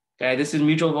 Okay. This is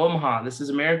Mutual of Omaha. This is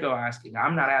Americo asking.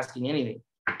 I'm not asking anything.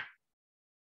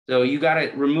 So you got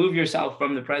to remove yourself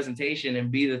from the presentation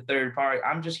and be the third party.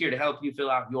 I'm just here to help you fill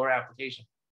out your application.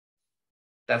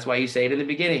 That's why you say it in the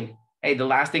beginning. Hey, the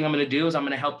last thing I'm going to do is I'm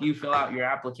going to help you fill out your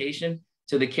application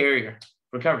to the carrier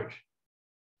for coverage.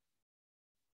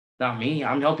 Not me.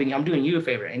 I'm doing you a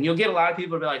favor. And you'll get a lot of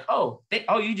people to be like, oh,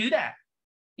 you do that.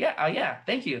 Yeah. Yeah.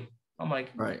 Thank you. I'm like,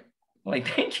 right. I'm like,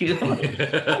 thank you. Thank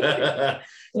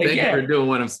you for doing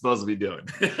what I'm supposed to be doing.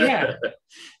 Yeah.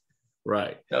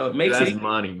 Right. So it makes That's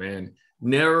money, man.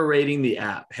 Narrating the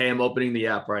app. Hey, I'm opening the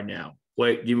app right now.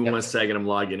 Wait, give me 1 second. I'm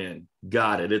logging in.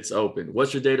 Got it. It's open.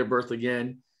 What's your date of birth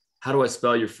again? How do I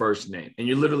spell your first name? And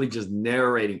you're literally just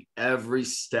narrating every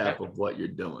step of what you're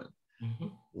doing. Mm-hmm.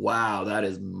 Wow, that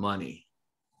is money.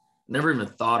 Never even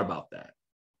thought about that.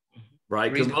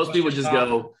 Right? Because most people just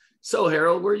go, so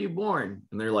Harold, where are you born?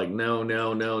 And they're like, no.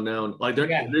 Like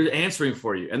they're answering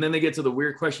for you. And then they get to the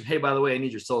weird question. Hey, by the way, I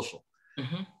need your social.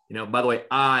 Mm-hmm. You know, by the way,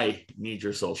 I need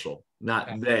your social,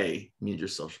 not they need your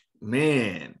social.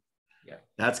 Man,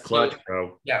 that's clutch,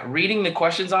 bro. Yeah, reading the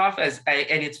questions off and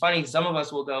it's funny. Some of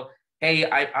us will go, hey,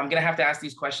 I'm going to have to ask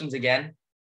these questions again.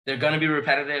 They're going to be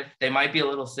repetitive. They might be a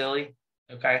little silly.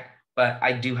 Okay. But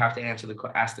I do have to ask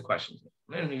the questions.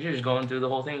 And you're just going through the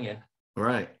whole thing again.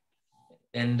 Right.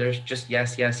 And there's just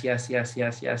yes,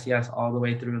 all the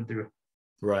way through and through.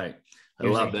 Right. I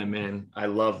love that, man. I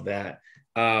love that.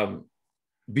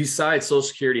 Besides Social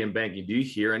Security and banking, do you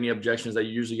hear any objections that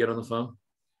you usually get on the phone?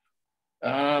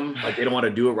 Like they don't want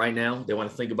to do it right now. They want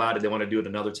to think about it. They want to do it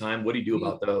another time. What do you do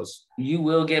about those? You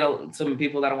will get some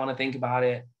people that don't want to think about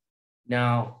it.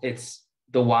 Now it's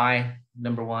the why,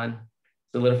 number one,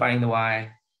 solidifying the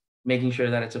why, making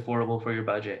sure that it's affordable for your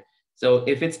budget. So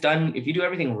if it's done, if you do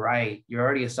everything right, you're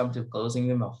already assumptive closing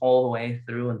them the whole way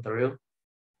through and through.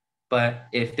 But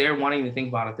if they're wanting to think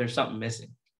about it, there's something missing.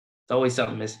 It's always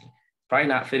something missing. Probably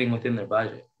not fitting within their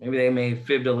budget. Maybe they may have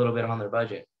fibbed a little bit on their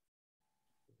budget.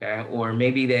 Okay. Or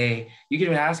maybe you can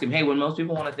even ask them, hey, when most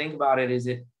people want to think about it, is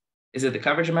it the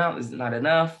coverage amount? Is it not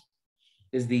enough?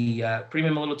 Is the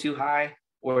premium a little too high?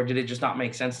 Or did it just not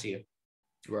make sense to you?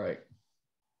 Right.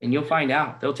 And you'll find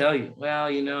out. They'll tell you,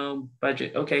 well,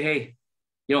 budget. Okay. Hey,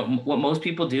 what most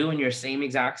people do in your same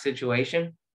exact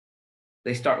situation,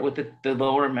 they start with the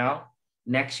lower amount.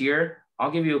 Next year,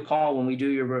 I'll give you a call when we do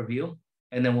your review,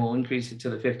 and then we'll increase it to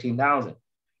the 15,000.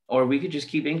 Or we could just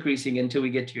keep increasing until we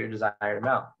get to your desired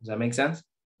amount. Does that make sense?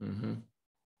 Mm-hmm.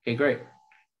 Okay, great.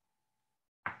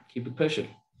 Keep it pushing.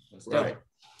 Let's right.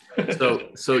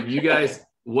 So you guys,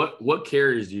 what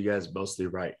carriers do you guys mostly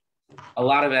write? A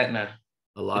lot of Aetna.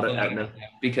 A lot of Aetna.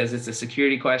 Because it's a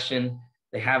security question.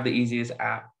 They have the easiest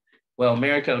app. Well,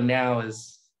 Americo now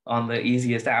is on the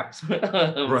easiest apps.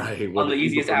 Right. On the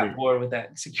easiest app board with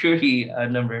that security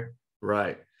number.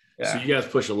 Right. So Yeah. you guys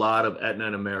push a lot of Aetna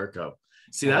and America.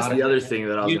 See, A that's lot the of other thing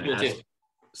that I was going Mutual to ask. too.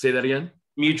 Say that again.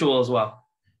 Mutual as well.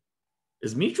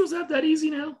 Is mutuals app that easy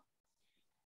now?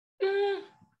 Mm,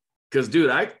 Because, dude,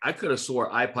 I could have swore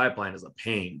iPipeline is a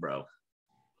pain, bro.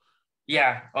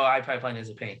 yeah. Oh, iPipeline is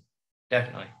a pain.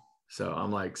 Definitely. So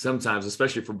I'm like, sometimes,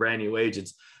 especially for brand new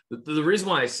agents, the reason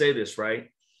why I say this, right,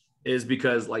 is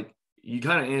because like you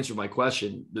kind of answered my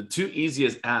question. The two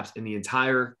easiest apps in the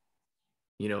entire,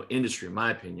 industry, in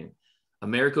my opinion,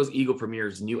 America's Eagle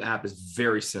Premier's new app is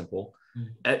very simple. Mm.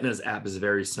 Aetna's app is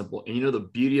very simple. And the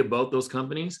beauty of both those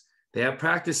companies, they have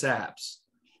practice apps.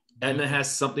 Aetna has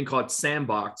something called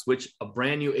Sandbox, which a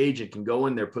brand new agent can go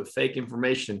in there, put fake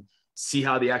information, see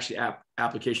how the actual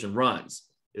application runs.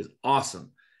 Is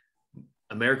awesome.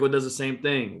 America does the same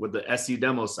thing with the SE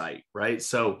demo site, right?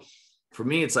 So for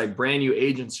me, it's like brand new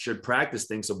agents should practice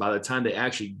things. So by the time they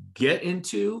actually get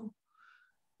into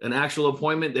an actual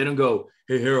appointment, they don't go,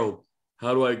 "Hey, Harold,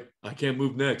 how do I can't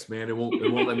move next, man. It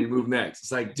won't let me move next."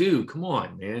 It's like, dude, come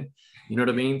on, man. You know what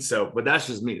I mean? So, but that's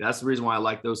just me. That's the reason why I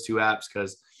like those two apps,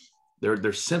 because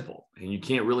they're simple and you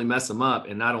can't really mess them up.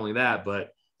 And not only that,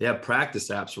 but they have practice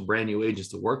apps for brand new agents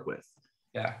to work with.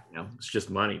 Yeah. It's just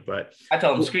money. But I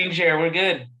tell them screen share, we're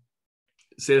good.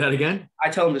 Say that again. I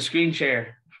tell them to screen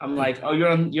share. I'm like, oh,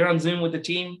 you're on Zoom with the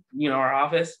team, our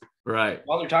office. Right.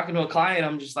 While they're talking to a client,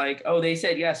 I'm just like, oh, they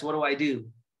said yes. What do I do?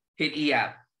 Hit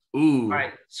e-app. Ooh. All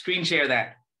right, screen share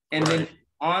that. And then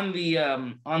on the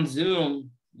on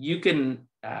Zoom, you can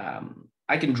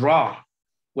I can draw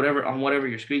whatever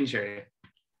you're screen sharing.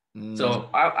 So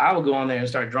I will go on there and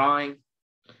start drawing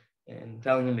and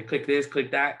telling them to click this,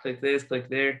 click that, click this, click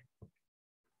there.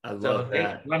 I love so if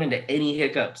that. they run into any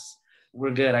hiccups,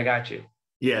 we're good. I got you.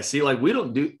 Yeah, see, like we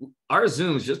don't do our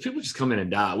Zooms, just people just come in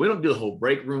and die. We don't do the whole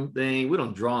break room thing. We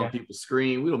don't draw on people's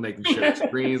screen. We don't make them share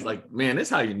screens. Like, man, that's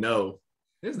how you know.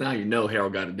 This is how you know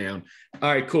Harold got it down.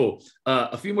 All right, cool.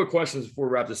 A few more questions before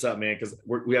we wrap this up, man, because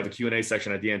we have a Q&A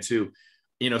section at the end too.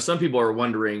 Some people are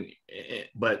wondering,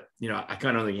 but I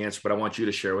kind of know the answer, but I want you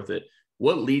to share with it.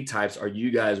 What lead types are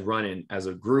you guys running as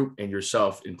a group and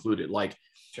yourself included? Like,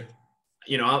 sure.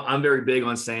 I'm very big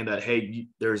on saying that, hey,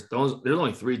 there's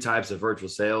only 3 types of virtual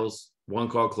sales: one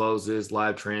call closes,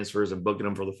 live transfers, and booking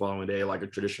them for the following day, like a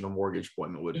traditional mortgage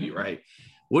appointment would be, right?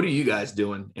 What are you guys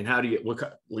doing, and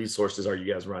what lead sources are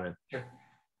you guys running? Sure.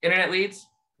 Internet leads.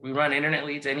 We run internet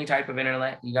leads, any type of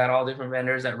internet. You got all different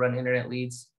vendors that run internet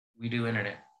leads. We do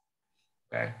internet.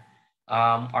 Okay.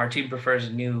 Our team prefers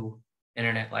new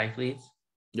internet live leads.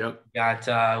 Yep.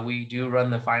 We do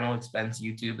run the final expense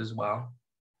YouTube as well.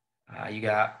 You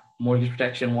got mortgage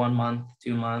protection 1 month,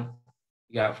 2 month.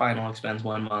 You got final expense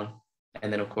 1 month,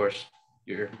 and then of course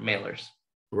your mailers.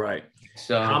 Right.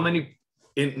 So how many,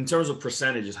 in terms of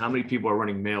percentages, how many people are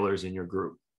running mailers in your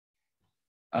group?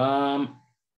 Everything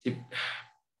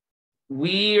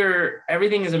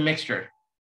is a mixture.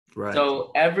 Right.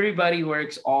 So everybody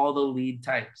works all the lead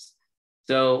types.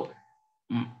 So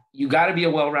you got to be a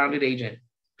well-rounded agent,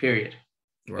 period.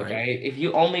 Right. Okay. If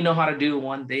you only know how to do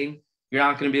one thing, you're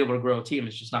not going to be able to grow a team.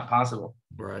 It's just not possible.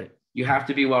 Right. You have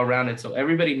to be well-rounded. So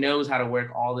everybody knows how to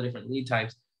work all the different lead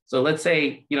types. So let's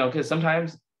say, because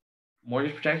sometimes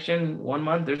mortgage protection 1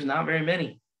 month, there's not very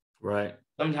many. Right.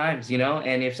 Sometimes,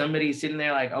 and if somebody's sitting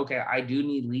there like, okay, I do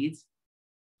need leads,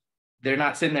 they're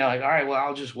not sitting there like, all right, well,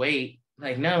 I'll just wait.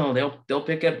 Like, no, they'll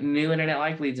pick up new internet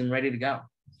live leads and ready to go.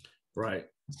 Right.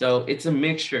 So it's a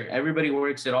mixture. Everybody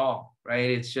works it all,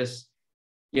 right? It's just,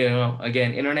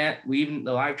 again, internet, the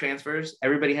live transfers,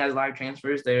 everybody has live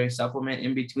transfers. They supplement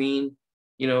in between,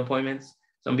 appointments.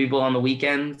 Some people on the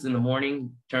weekends in the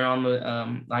morning turn on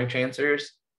the live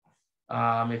transfers.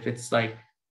 If it's like,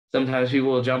 sometimes people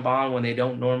will jump on when they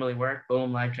don't normally work,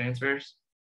 boom, live transfers.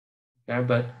 Okay,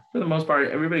 but for the most part,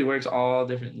 everybody works all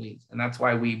different leads. And that's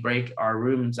why we break our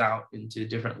rooms out into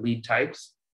different lead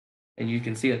types. And you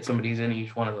can see that somebody's in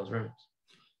each one of those rooms.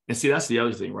 And see, that's the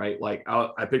other thing, right? Like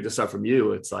I picked this up from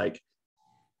you. It's like,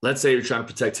 let's say you're trying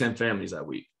to protect 10 families that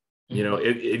week. Mm-hmm.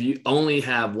 If you only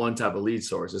have one type of lead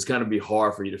source, it's going to be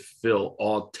hard for you to fill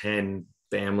all 10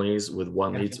 families with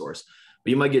one lead source. But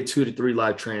you might get 2 to 3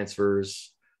 live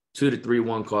transfers, 2 to 3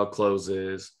 one call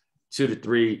closes, 2 to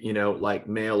 3, like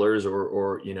mailers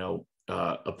or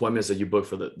appointments that you book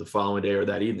for the following day or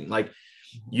that evening. Like,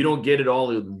 you don't get it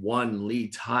all in one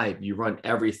lead type. You run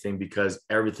everything because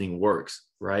everything works,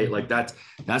 right? Mm-hmm. Like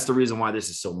that's the reason why this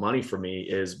is so money for me,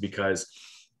 is because,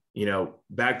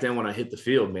 back then when I hit the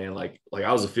field, man, like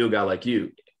I was a field guy like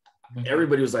you. Mm-hmm.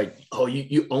 Everybody was like, oh,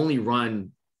 you only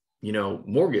run,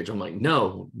 mortgage. I'm like,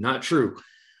 no, not true.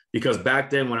 Because back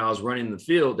then when I was running the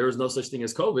field, there was no such thing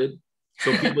as COVID.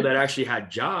 So people that actually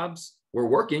had jobs we're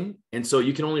working. And so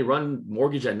you can only run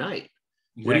mortgage at night.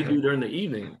 Exactly. What do you do during the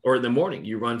evening or in the morning?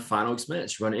 You run final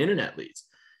expense, you run internet leads.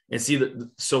 And see that.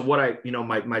 So what I,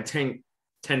 my 10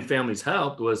 families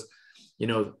helped was,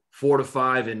 4 to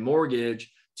 5 in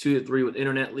mortgage, 2 to 3 with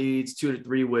internet leads, 2 to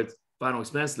 3 with final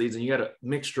expense leads. And you got a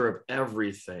mixture of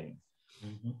everything.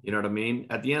 Mm-hmm. You know what I mean?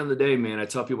 At the end of the day, man, I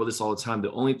tell people this all the time.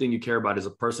 The only thing you care about is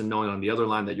a person knowing on the other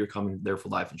line that you're coming there for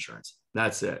life insurance.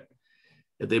 That's it.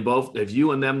 If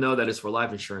you and them know that it's for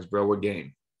life insurance, bro, we're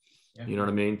game. Yeah. You know what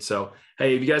I mean? So,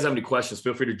 hey, if you guys have any questions,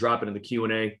 feel free to drop it in the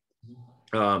Q&A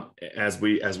as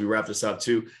we wrap this up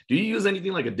too. Do you use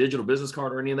anything like a digital business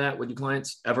card or any of that with your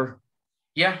clients ever?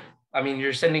 Yeah. I mean,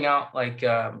 you're sending out like,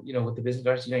 with the business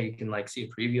cards, you can like see a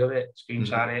preview of it,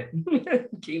 screenshot it,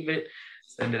 keep it,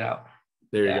 send it out.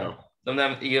 There you go.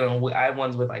 Sometimes, I have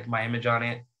ones with like my image on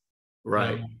it.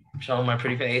 Right. Showing my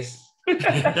pretty face.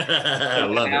 I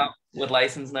love it. With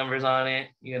license numbers on it,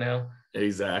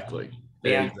 Exactly.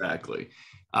 Yeah. Exactly.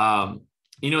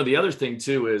 The other thing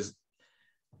too is,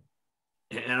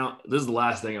 and this is the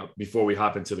last thing before we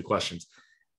hop into the questions.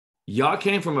 Y'all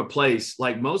came from a place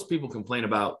like most people complain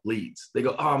about leads. They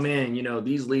go, oh man,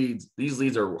 these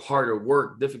leads are hard to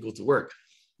work, difficult to work.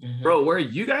 Mm-hmm. Bro, where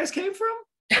you guys came from?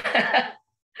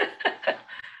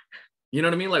 You know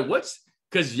what I mean? Like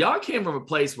because y'all came from a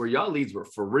place where y'all leads were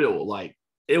for real. Like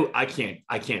I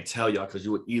can't tell y'all because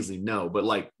you would easily know, but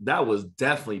like that was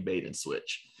definitely bait and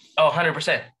switch. Oh,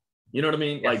 100%. You know what I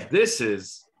mean? Yes. Like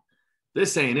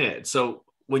this ain't it. So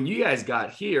when you guys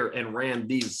got here and ran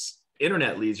these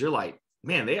internet leads, you're like,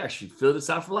 man, they actually fill this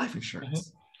out for life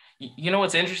insurance. Mm-hmm.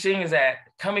 What's interesting is that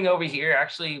coming over here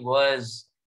actually was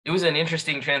an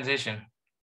interesting transition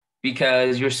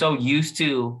because you're so used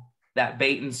to that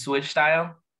bait and switch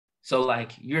style. So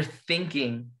like you're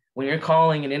thinking when you're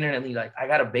calling an internet lead, like I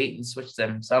got to bait and switch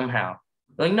them somehow.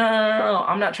 Like, no,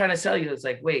 I'm not trying to sell you. It's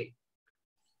like, wait,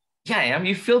 yeah, I am.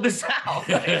 You filled this out.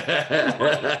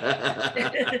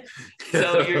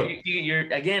 So you're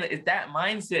again, it's that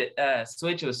mindset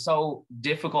switch was so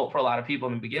difficult for a lot of people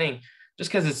in the beginning, just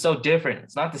because it's so different.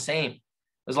 It's not the same.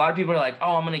 There's a lot of people are like,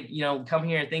 oh, I'm going to, come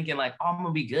here thinking like, oh, I'm going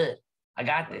to be good. I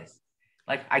got this.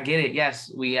 Like, I get it.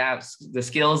 Yes, we have the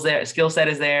skills there. Skill set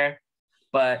is there,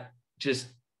 but just,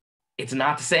 it's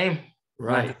not the same.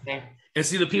 Right. Not the same. And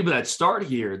see, the people that start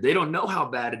here, they don't know how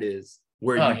bad it is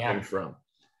where you came from.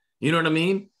 You know what I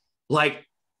mean? Like,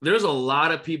 there's a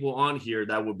lot of people on here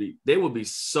that would be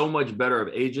so much better of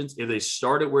agents if they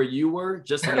started where you were,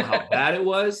 just to know how bad it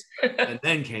was, and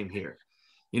then came here.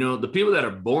 The people that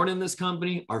are born in this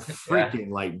company are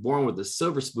freaking like born with a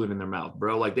silver spoon in their mouth,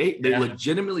 bro. Like they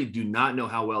legitimately do not know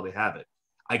how well they have it.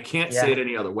 I can't say it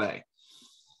any other way.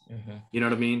 Mm-hmm. You know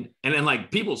what I mean? And then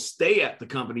like people stay at the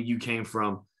company you came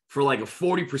from for like a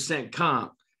 40%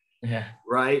 comp. Yeah.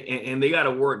 Right. And they got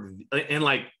to work. And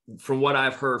like, from what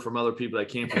I've heard from other people that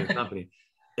came from the company,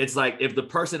 it's like, if the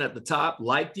person at the top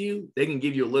liked you, they can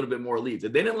give you a little bit more leads.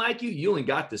 If they didn't like you, you only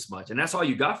got this much. And that's all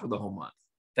you got for the whole month.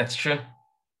 That's true.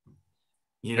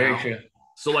 Very true.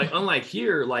 So like, unlike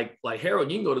here, like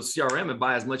Harold, you can go to CRM and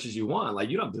buy as much as you want. Like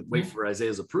you don't have to wait for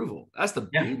Isaiah's approval. That's the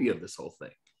beauty of this whole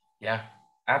thing. Yeah,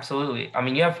 absolutely. I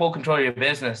mean, you have full control of your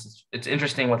business. It's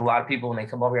interesting with a lot of people when they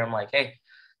come over here. I'm like, hey,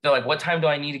 they're like, what time do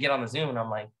I need to get on the Zoom? And I'm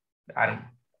like,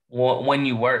 when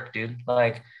you work, dude.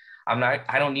 Like,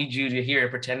 I don't need you to hear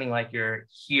pretending like you're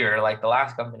here, like the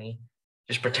last company,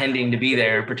 just pretending to be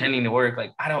there, pretending to work.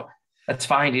 Like, that's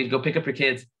fine, dude. Go pick up your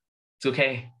kids. It's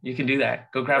okay. You can do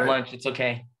that. Go grab lunch. It's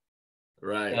okay.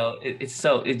 Right. So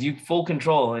it's you full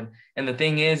control. And the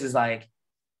thing is like,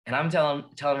 and I'm telling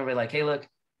everybody like, hey, look,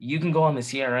 you can go on the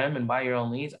CRM and buy your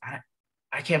own leads.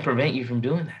 I can't prevent you from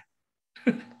doing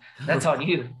that. That's on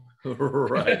you.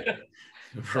 Right.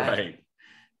 Right.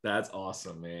 That's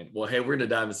awesome, man. Well, hey, we're going to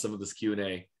dive into some of this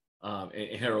Q&A.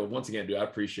 And Harold, once again, dude, I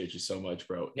appreciate you so much,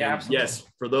 bro. Yeah, and absolutely. Yes,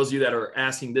 for those of you that are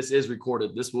asking, this is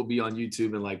recorded. This will be on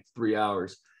YouTube in like 3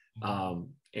 hours. And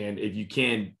if you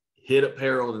can, hit up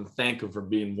Harold and thank him for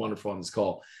being wonderful on this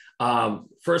call.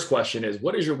 First question is,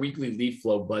 what does your weekly lead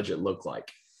flow budget look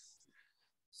like?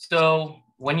 So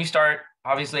when you start,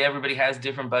 obviously everybody has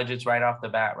different budgets right off the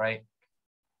bat, right?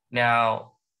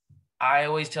 Now, I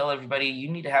always tell everybody, you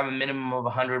need to have a minimum of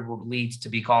 100 leads to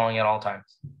be calling at all times.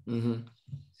 Mm-hmm.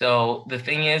 So the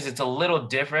thing is, it's a little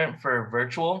different for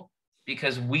virtual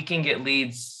because we can get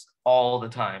leads all the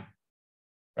time,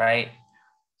 right?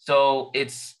 So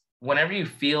it's whenever you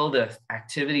feel the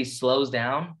activity slows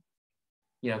down,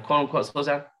 quote unquote, slows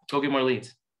down, go get more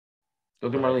leads. Go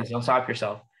get more leads. Don't stop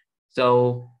yourself.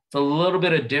 So it's a little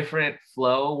bit of different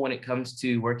flow when it comes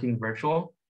to working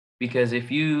virtual, because if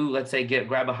you, let's say,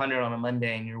 grab 100 on a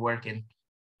Monday and you're working,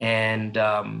 And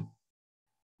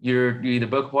you either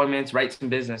book appointments, write some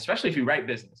business, especially if you write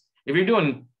business. If you're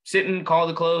doing sitting, call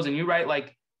to close, and you write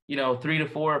like, 3 to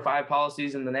 4 or 5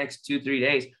 policies in the next 2-3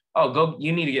 days,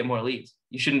 you need to get more leads.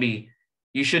 You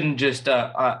shouldn't just,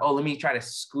 let me try to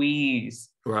squeeze.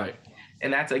 Right.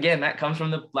 And that comes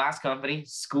from the last company,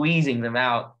 squeezing them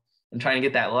out and trying to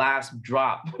get that last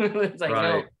drop. It's like,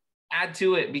 no, add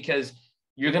to it, because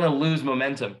you're going to lose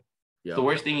momentum. Yep. The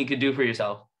worst thing you could do for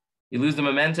yourself. You lose the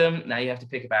momentum. Now you have to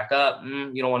pick it back up.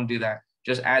 You don't want to do that.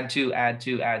 Just add to. I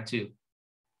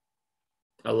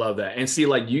love that. And see,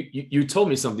 like you told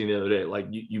me something the other day, like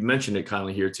you mentioned it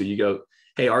kindly here too. You go,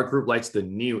 hey, our group likes the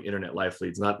new internet life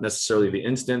leads, not necessarily the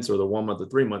instance or the 1 month or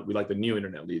 3 month. We like the new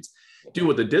internet leads. Dude,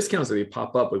 with the discounts that they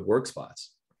pop up with work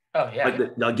spots. Oh yeah.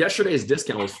 Like yesterday's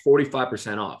discount was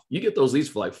 45% off. You get those leads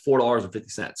for like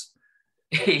 $4.50.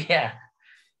 Yeah,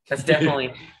 that's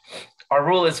definitely our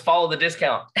rule is follow the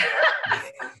discount.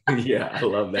 Yeah, I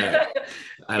love that.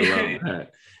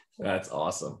 That's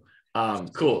awesome.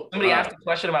 Cool. Somebody asked a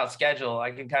question about schedule.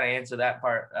 I can kind of answer that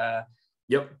part.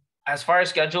 Yep. As far as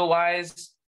schedule wise,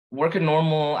 work a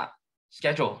normal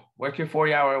schedule. Work your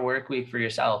 40-hour work week for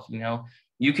yourself.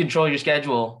 You control your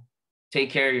schedule.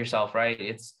 Take care of yourself,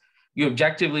 right? You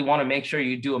objectively want to make sure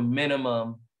you do a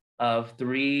minimum of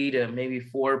 3 to maybe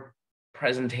 4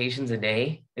 presentations a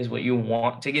day is what you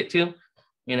want to get to,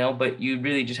 but you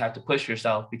really just have to push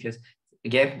yourself, because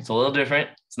again, it's a little different.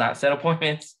 It's not set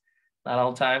appointments, not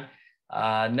all the time.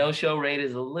 No-show rate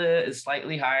is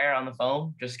slightly higher on the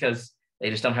phone, just because they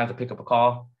just don't have to pick up a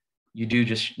call. You do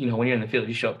just, when you're in the field,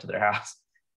 you show up to their house.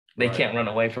 They can't run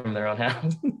away from their own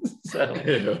house. So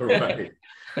right.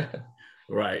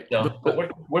 Right. So,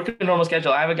 but work a normal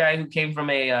schedule. I have a guy who came from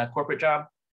a corporate job,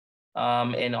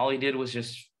 and all he did was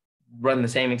just run the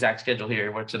same exact schedule here. He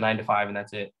works a 9 to 5, and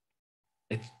that's it.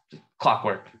 It's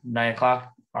clockwork. 9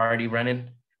 o'clock, already running.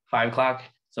 5 o'clock.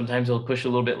 Sometimes he'll push a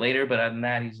little bit later, but other than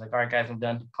that, he's like, all right, guys, I'm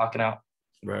done clocking out.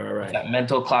 Right. That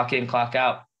mental clock in, clock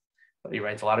out. But he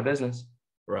writes a lot of business.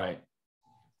 Right.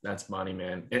 That's money,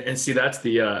 man. And see, that's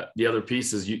the other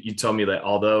piece is you told me that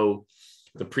although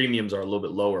the premiums are a little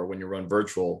bit lower when you run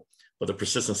virtual, but the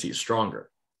persistency is stronger.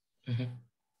 Mm-hmm.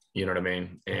 You know what I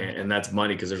mean? And that's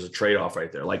money, because there's a trade-off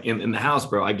right there. Like in the house,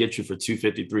 bro, I get you for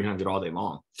 $250, $300 all day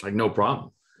long. Like, no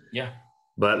problem. Yeah.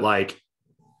 But like,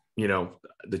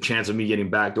 the chance of me getting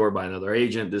backdoored by another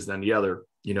agent, this, then the other,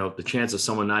 the chance of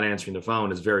someone not answering the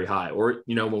phone is very high. Or,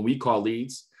 when we call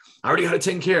leads, I already got it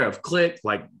taken care of. Click.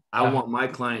 Like, I want my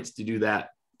clients to do that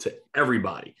to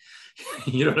everybody.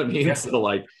 You know what I mean? Yeah. So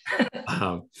like,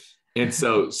 and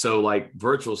so like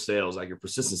virtual sales, like your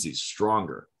persistency is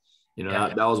stronger.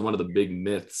 That was one of the big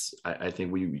myths I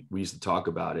think we used to talk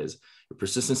about is your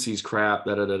persistency is crap,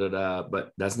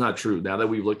 but that's not true. Now that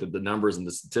we've looked at the numbers and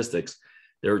the statistics,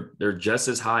 they're just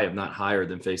as high, if not higher,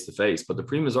 than face-to-face, but the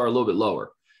premiums are a little bit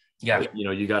lower. Yeah. But,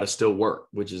 you got to still work,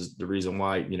 which is the reason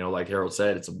why, like Harold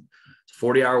said, it's a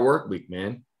 40-hour work week,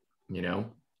 man,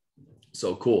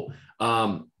 so cool.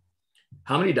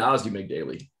 How many dials do you make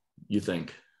daily, you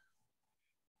think?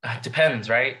 It depends,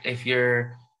 right?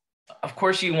 Of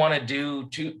course, you want to do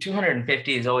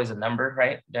 250 is always a number,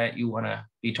 right? That you want to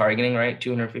be targeting, right?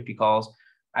 250 calls.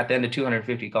 At the end of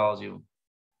 250 calls, you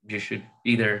should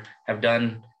either have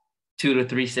done 2 to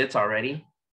 3 sits already.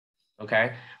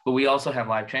 Okay. But we also have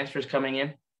live transfers coming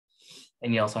in,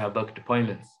 and you also have booked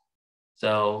appointments.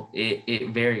 So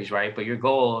it varies, right? But your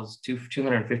goal is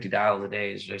 250 dials a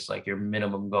day is just like your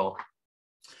minimum goal.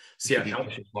 See,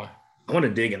 I want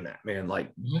to dig in that, man.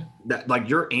 Like that, like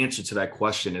your answer to that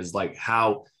question is like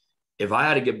how, if I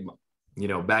had to get,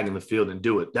 back in the field and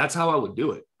do it, that's how I would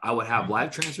do it. I would have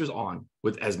live transfers on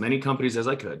with as many companies as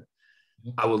I could.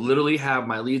 I would literally have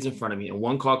my leads in front of me and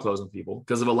one call closing people,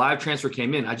 because if a live transfer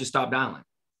came in, I just stopped dialing.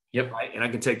 Yep. Right. And I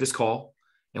can take this call.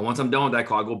 And once I'm done with that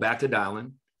call, I go back to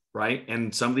dialing. Right.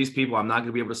 And some of these people I'm not going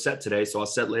to be able to set today. So I'll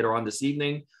set later on this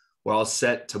evening, or I'll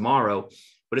set tomorrow.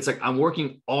 But it's like I'm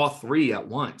working all 3 at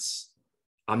once.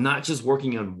 I'm not just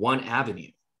working on one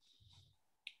avenue,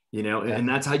 and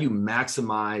that's how you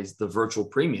maximize the virtual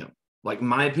premium. Like, in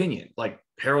my opinion, like,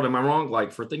 Harold, am I wrong?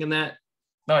 Like, for thinking that?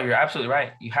 No, you're absolutely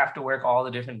right. You have to work all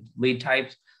the different lead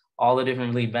types, all the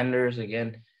different lead vendors.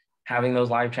 Again, having those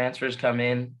live transfers come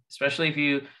in, especially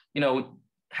if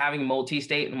having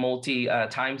multi-state and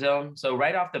multi-time zone. So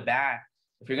right off the bat,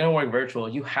 if you're going to work virtual,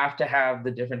 you have to have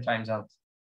the different time zones.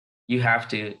 You have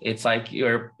to. It's like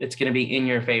it's going to be in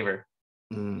your favor.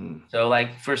 So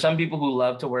like for some people who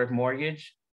love to work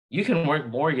mortgage, you can work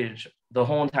mortgage the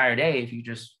whole entire day if you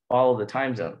just follow the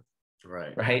time zone.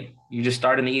 Right. Right. You just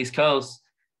start in the East Coast,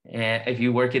 and if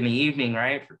you work in the evening,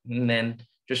 right, and then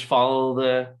just follow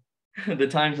the the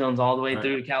time zones all the way Right.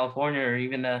 through to California or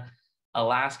even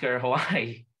Alaska or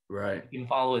Hawaii. Right. You can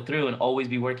follow it through and always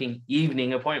be working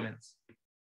evening appointments.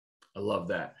 I love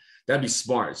that. That'd be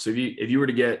smart. So if you were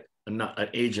to get an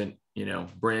agent,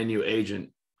 brand new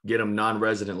agent, get them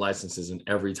non-resident licenses in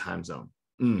every time zone.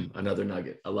 Another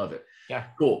nugget. I love it. Yeah.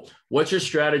 Cool. What's your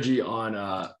strategy on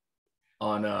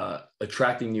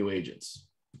attracting new agents?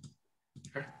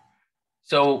 Sure.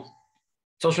 So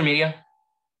social media,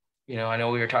 I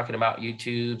know we were talking about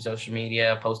YouTube, social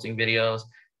media, posting videos.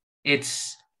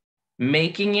 It's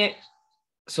making it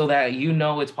so that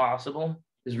it's possible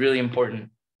is really important.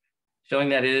 Showing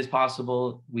that it is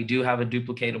possible. We do have a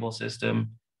duplicatable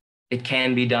system. It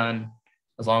can be done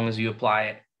as long as you apply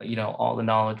it, all the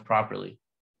knowledge properly,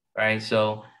 right?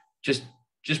 So just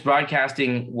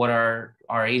broadcasting what our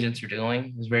agents are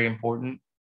doing is very important.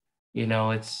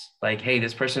 It's like, hey,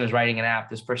 this person is writing an app.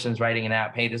 This person's writing an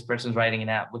app. Hey, this person's writing an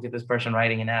app. Look at this person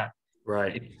writing an app.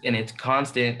 Right. And it's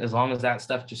constant. As long as that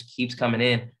stuff just keeps coming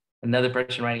in, another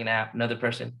person writing an app, another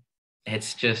person,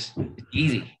 it's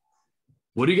easy.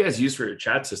 What do you guys use for your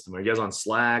chat system? Are you guys on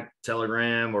Slack,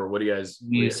 Telegram, or what do you guys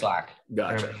use? Slack.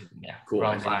 Gotcha. Yeah. Cool.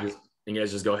 And you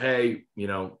guys just go, hey,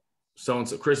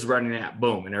 so-and-so, Chris is writing an app,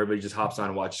 boom. And everybody just hops on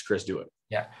and watches Chris do it.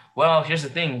 Yeah. Well, here's the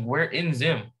thing. We're in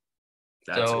Zoom.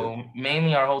 That's so good.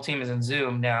 Mainly our whole team is in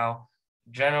Zoom now.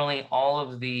 Generally, all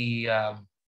of the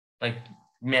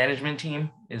management team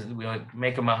we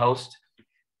make them a host.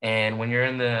 And when you're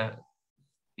in the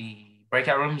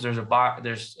breakout rooms, there's a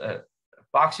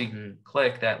box you can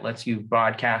click that lets you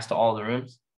broadcast to all the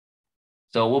rooms.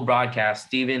 So we'll broadcast.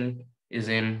 Steven is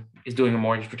doing a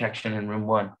mortgage protection in room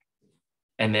 1.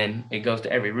 And then it goes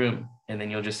to every room. And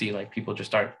then you'll just see people just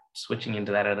start switching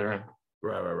into that other room.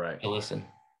 Right. To listen.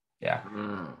 Yeah.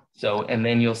 So, and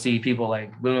then you'll see people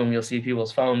boom, you'll see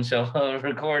people's phones show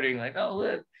recording oh,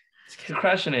 look, it's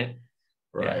crushing it.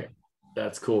 Right. Yeah.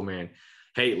 That's cool, man.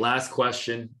 Hey, last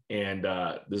question. And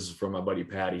this is from my buddy,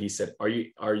 Patty. He said, are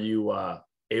you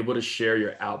able to share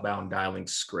your outbound dialing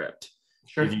script?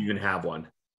 Sure. If you even have one.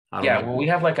 Well, we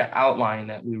have an outline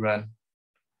that we run.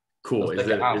 Cool.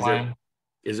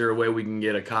 Is there a way we can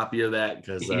get a copy of that?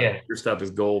 Because your stuff is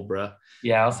gold, bro.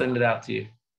 Yeah, I'll send it out to you.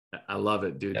 I love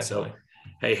it, dude. Definitely. So,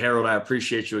 hey, Harold, I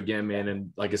appreciate you again, man.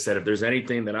 And like I said, if there's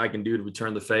anything that I can do to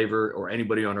return the favor or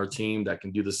anybody on our team that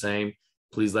can do the same,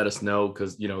 please let us know.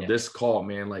 Because, this call,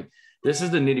 man, this is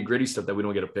the nitty gritty stuff that we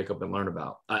don't get to pick up and learn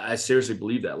about. I seriously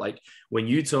believe that. When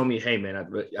you told me, hey, man,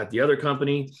 at the other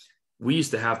company, we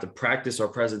used to have to practice our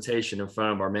presentation in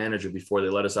front of our manager before they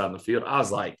let us out in the field. I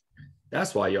was like,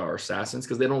 that's why y'all are assassins,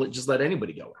 because they don't just let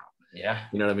anybody go out. Yeah.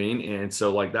 You know what I mean? And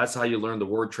so that's how you learn the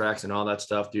word tracks and all that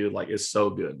stuff, dude. It's so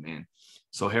good, man.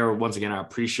 So Harold, once again, I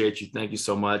appreciate you. Thank you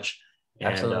so much.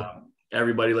 Absolutely. And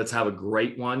everybody, let's have a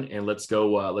great one and let's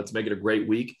go. Let's make it a great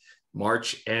week.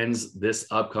 March ends this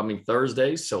upcoming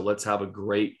Thursday. So let's have a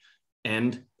great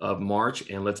end of March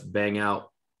and let's bang out.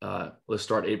 Let's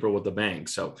start April with a bang.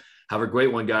 So have a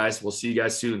great one, guys. We'll see you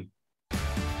guys soon.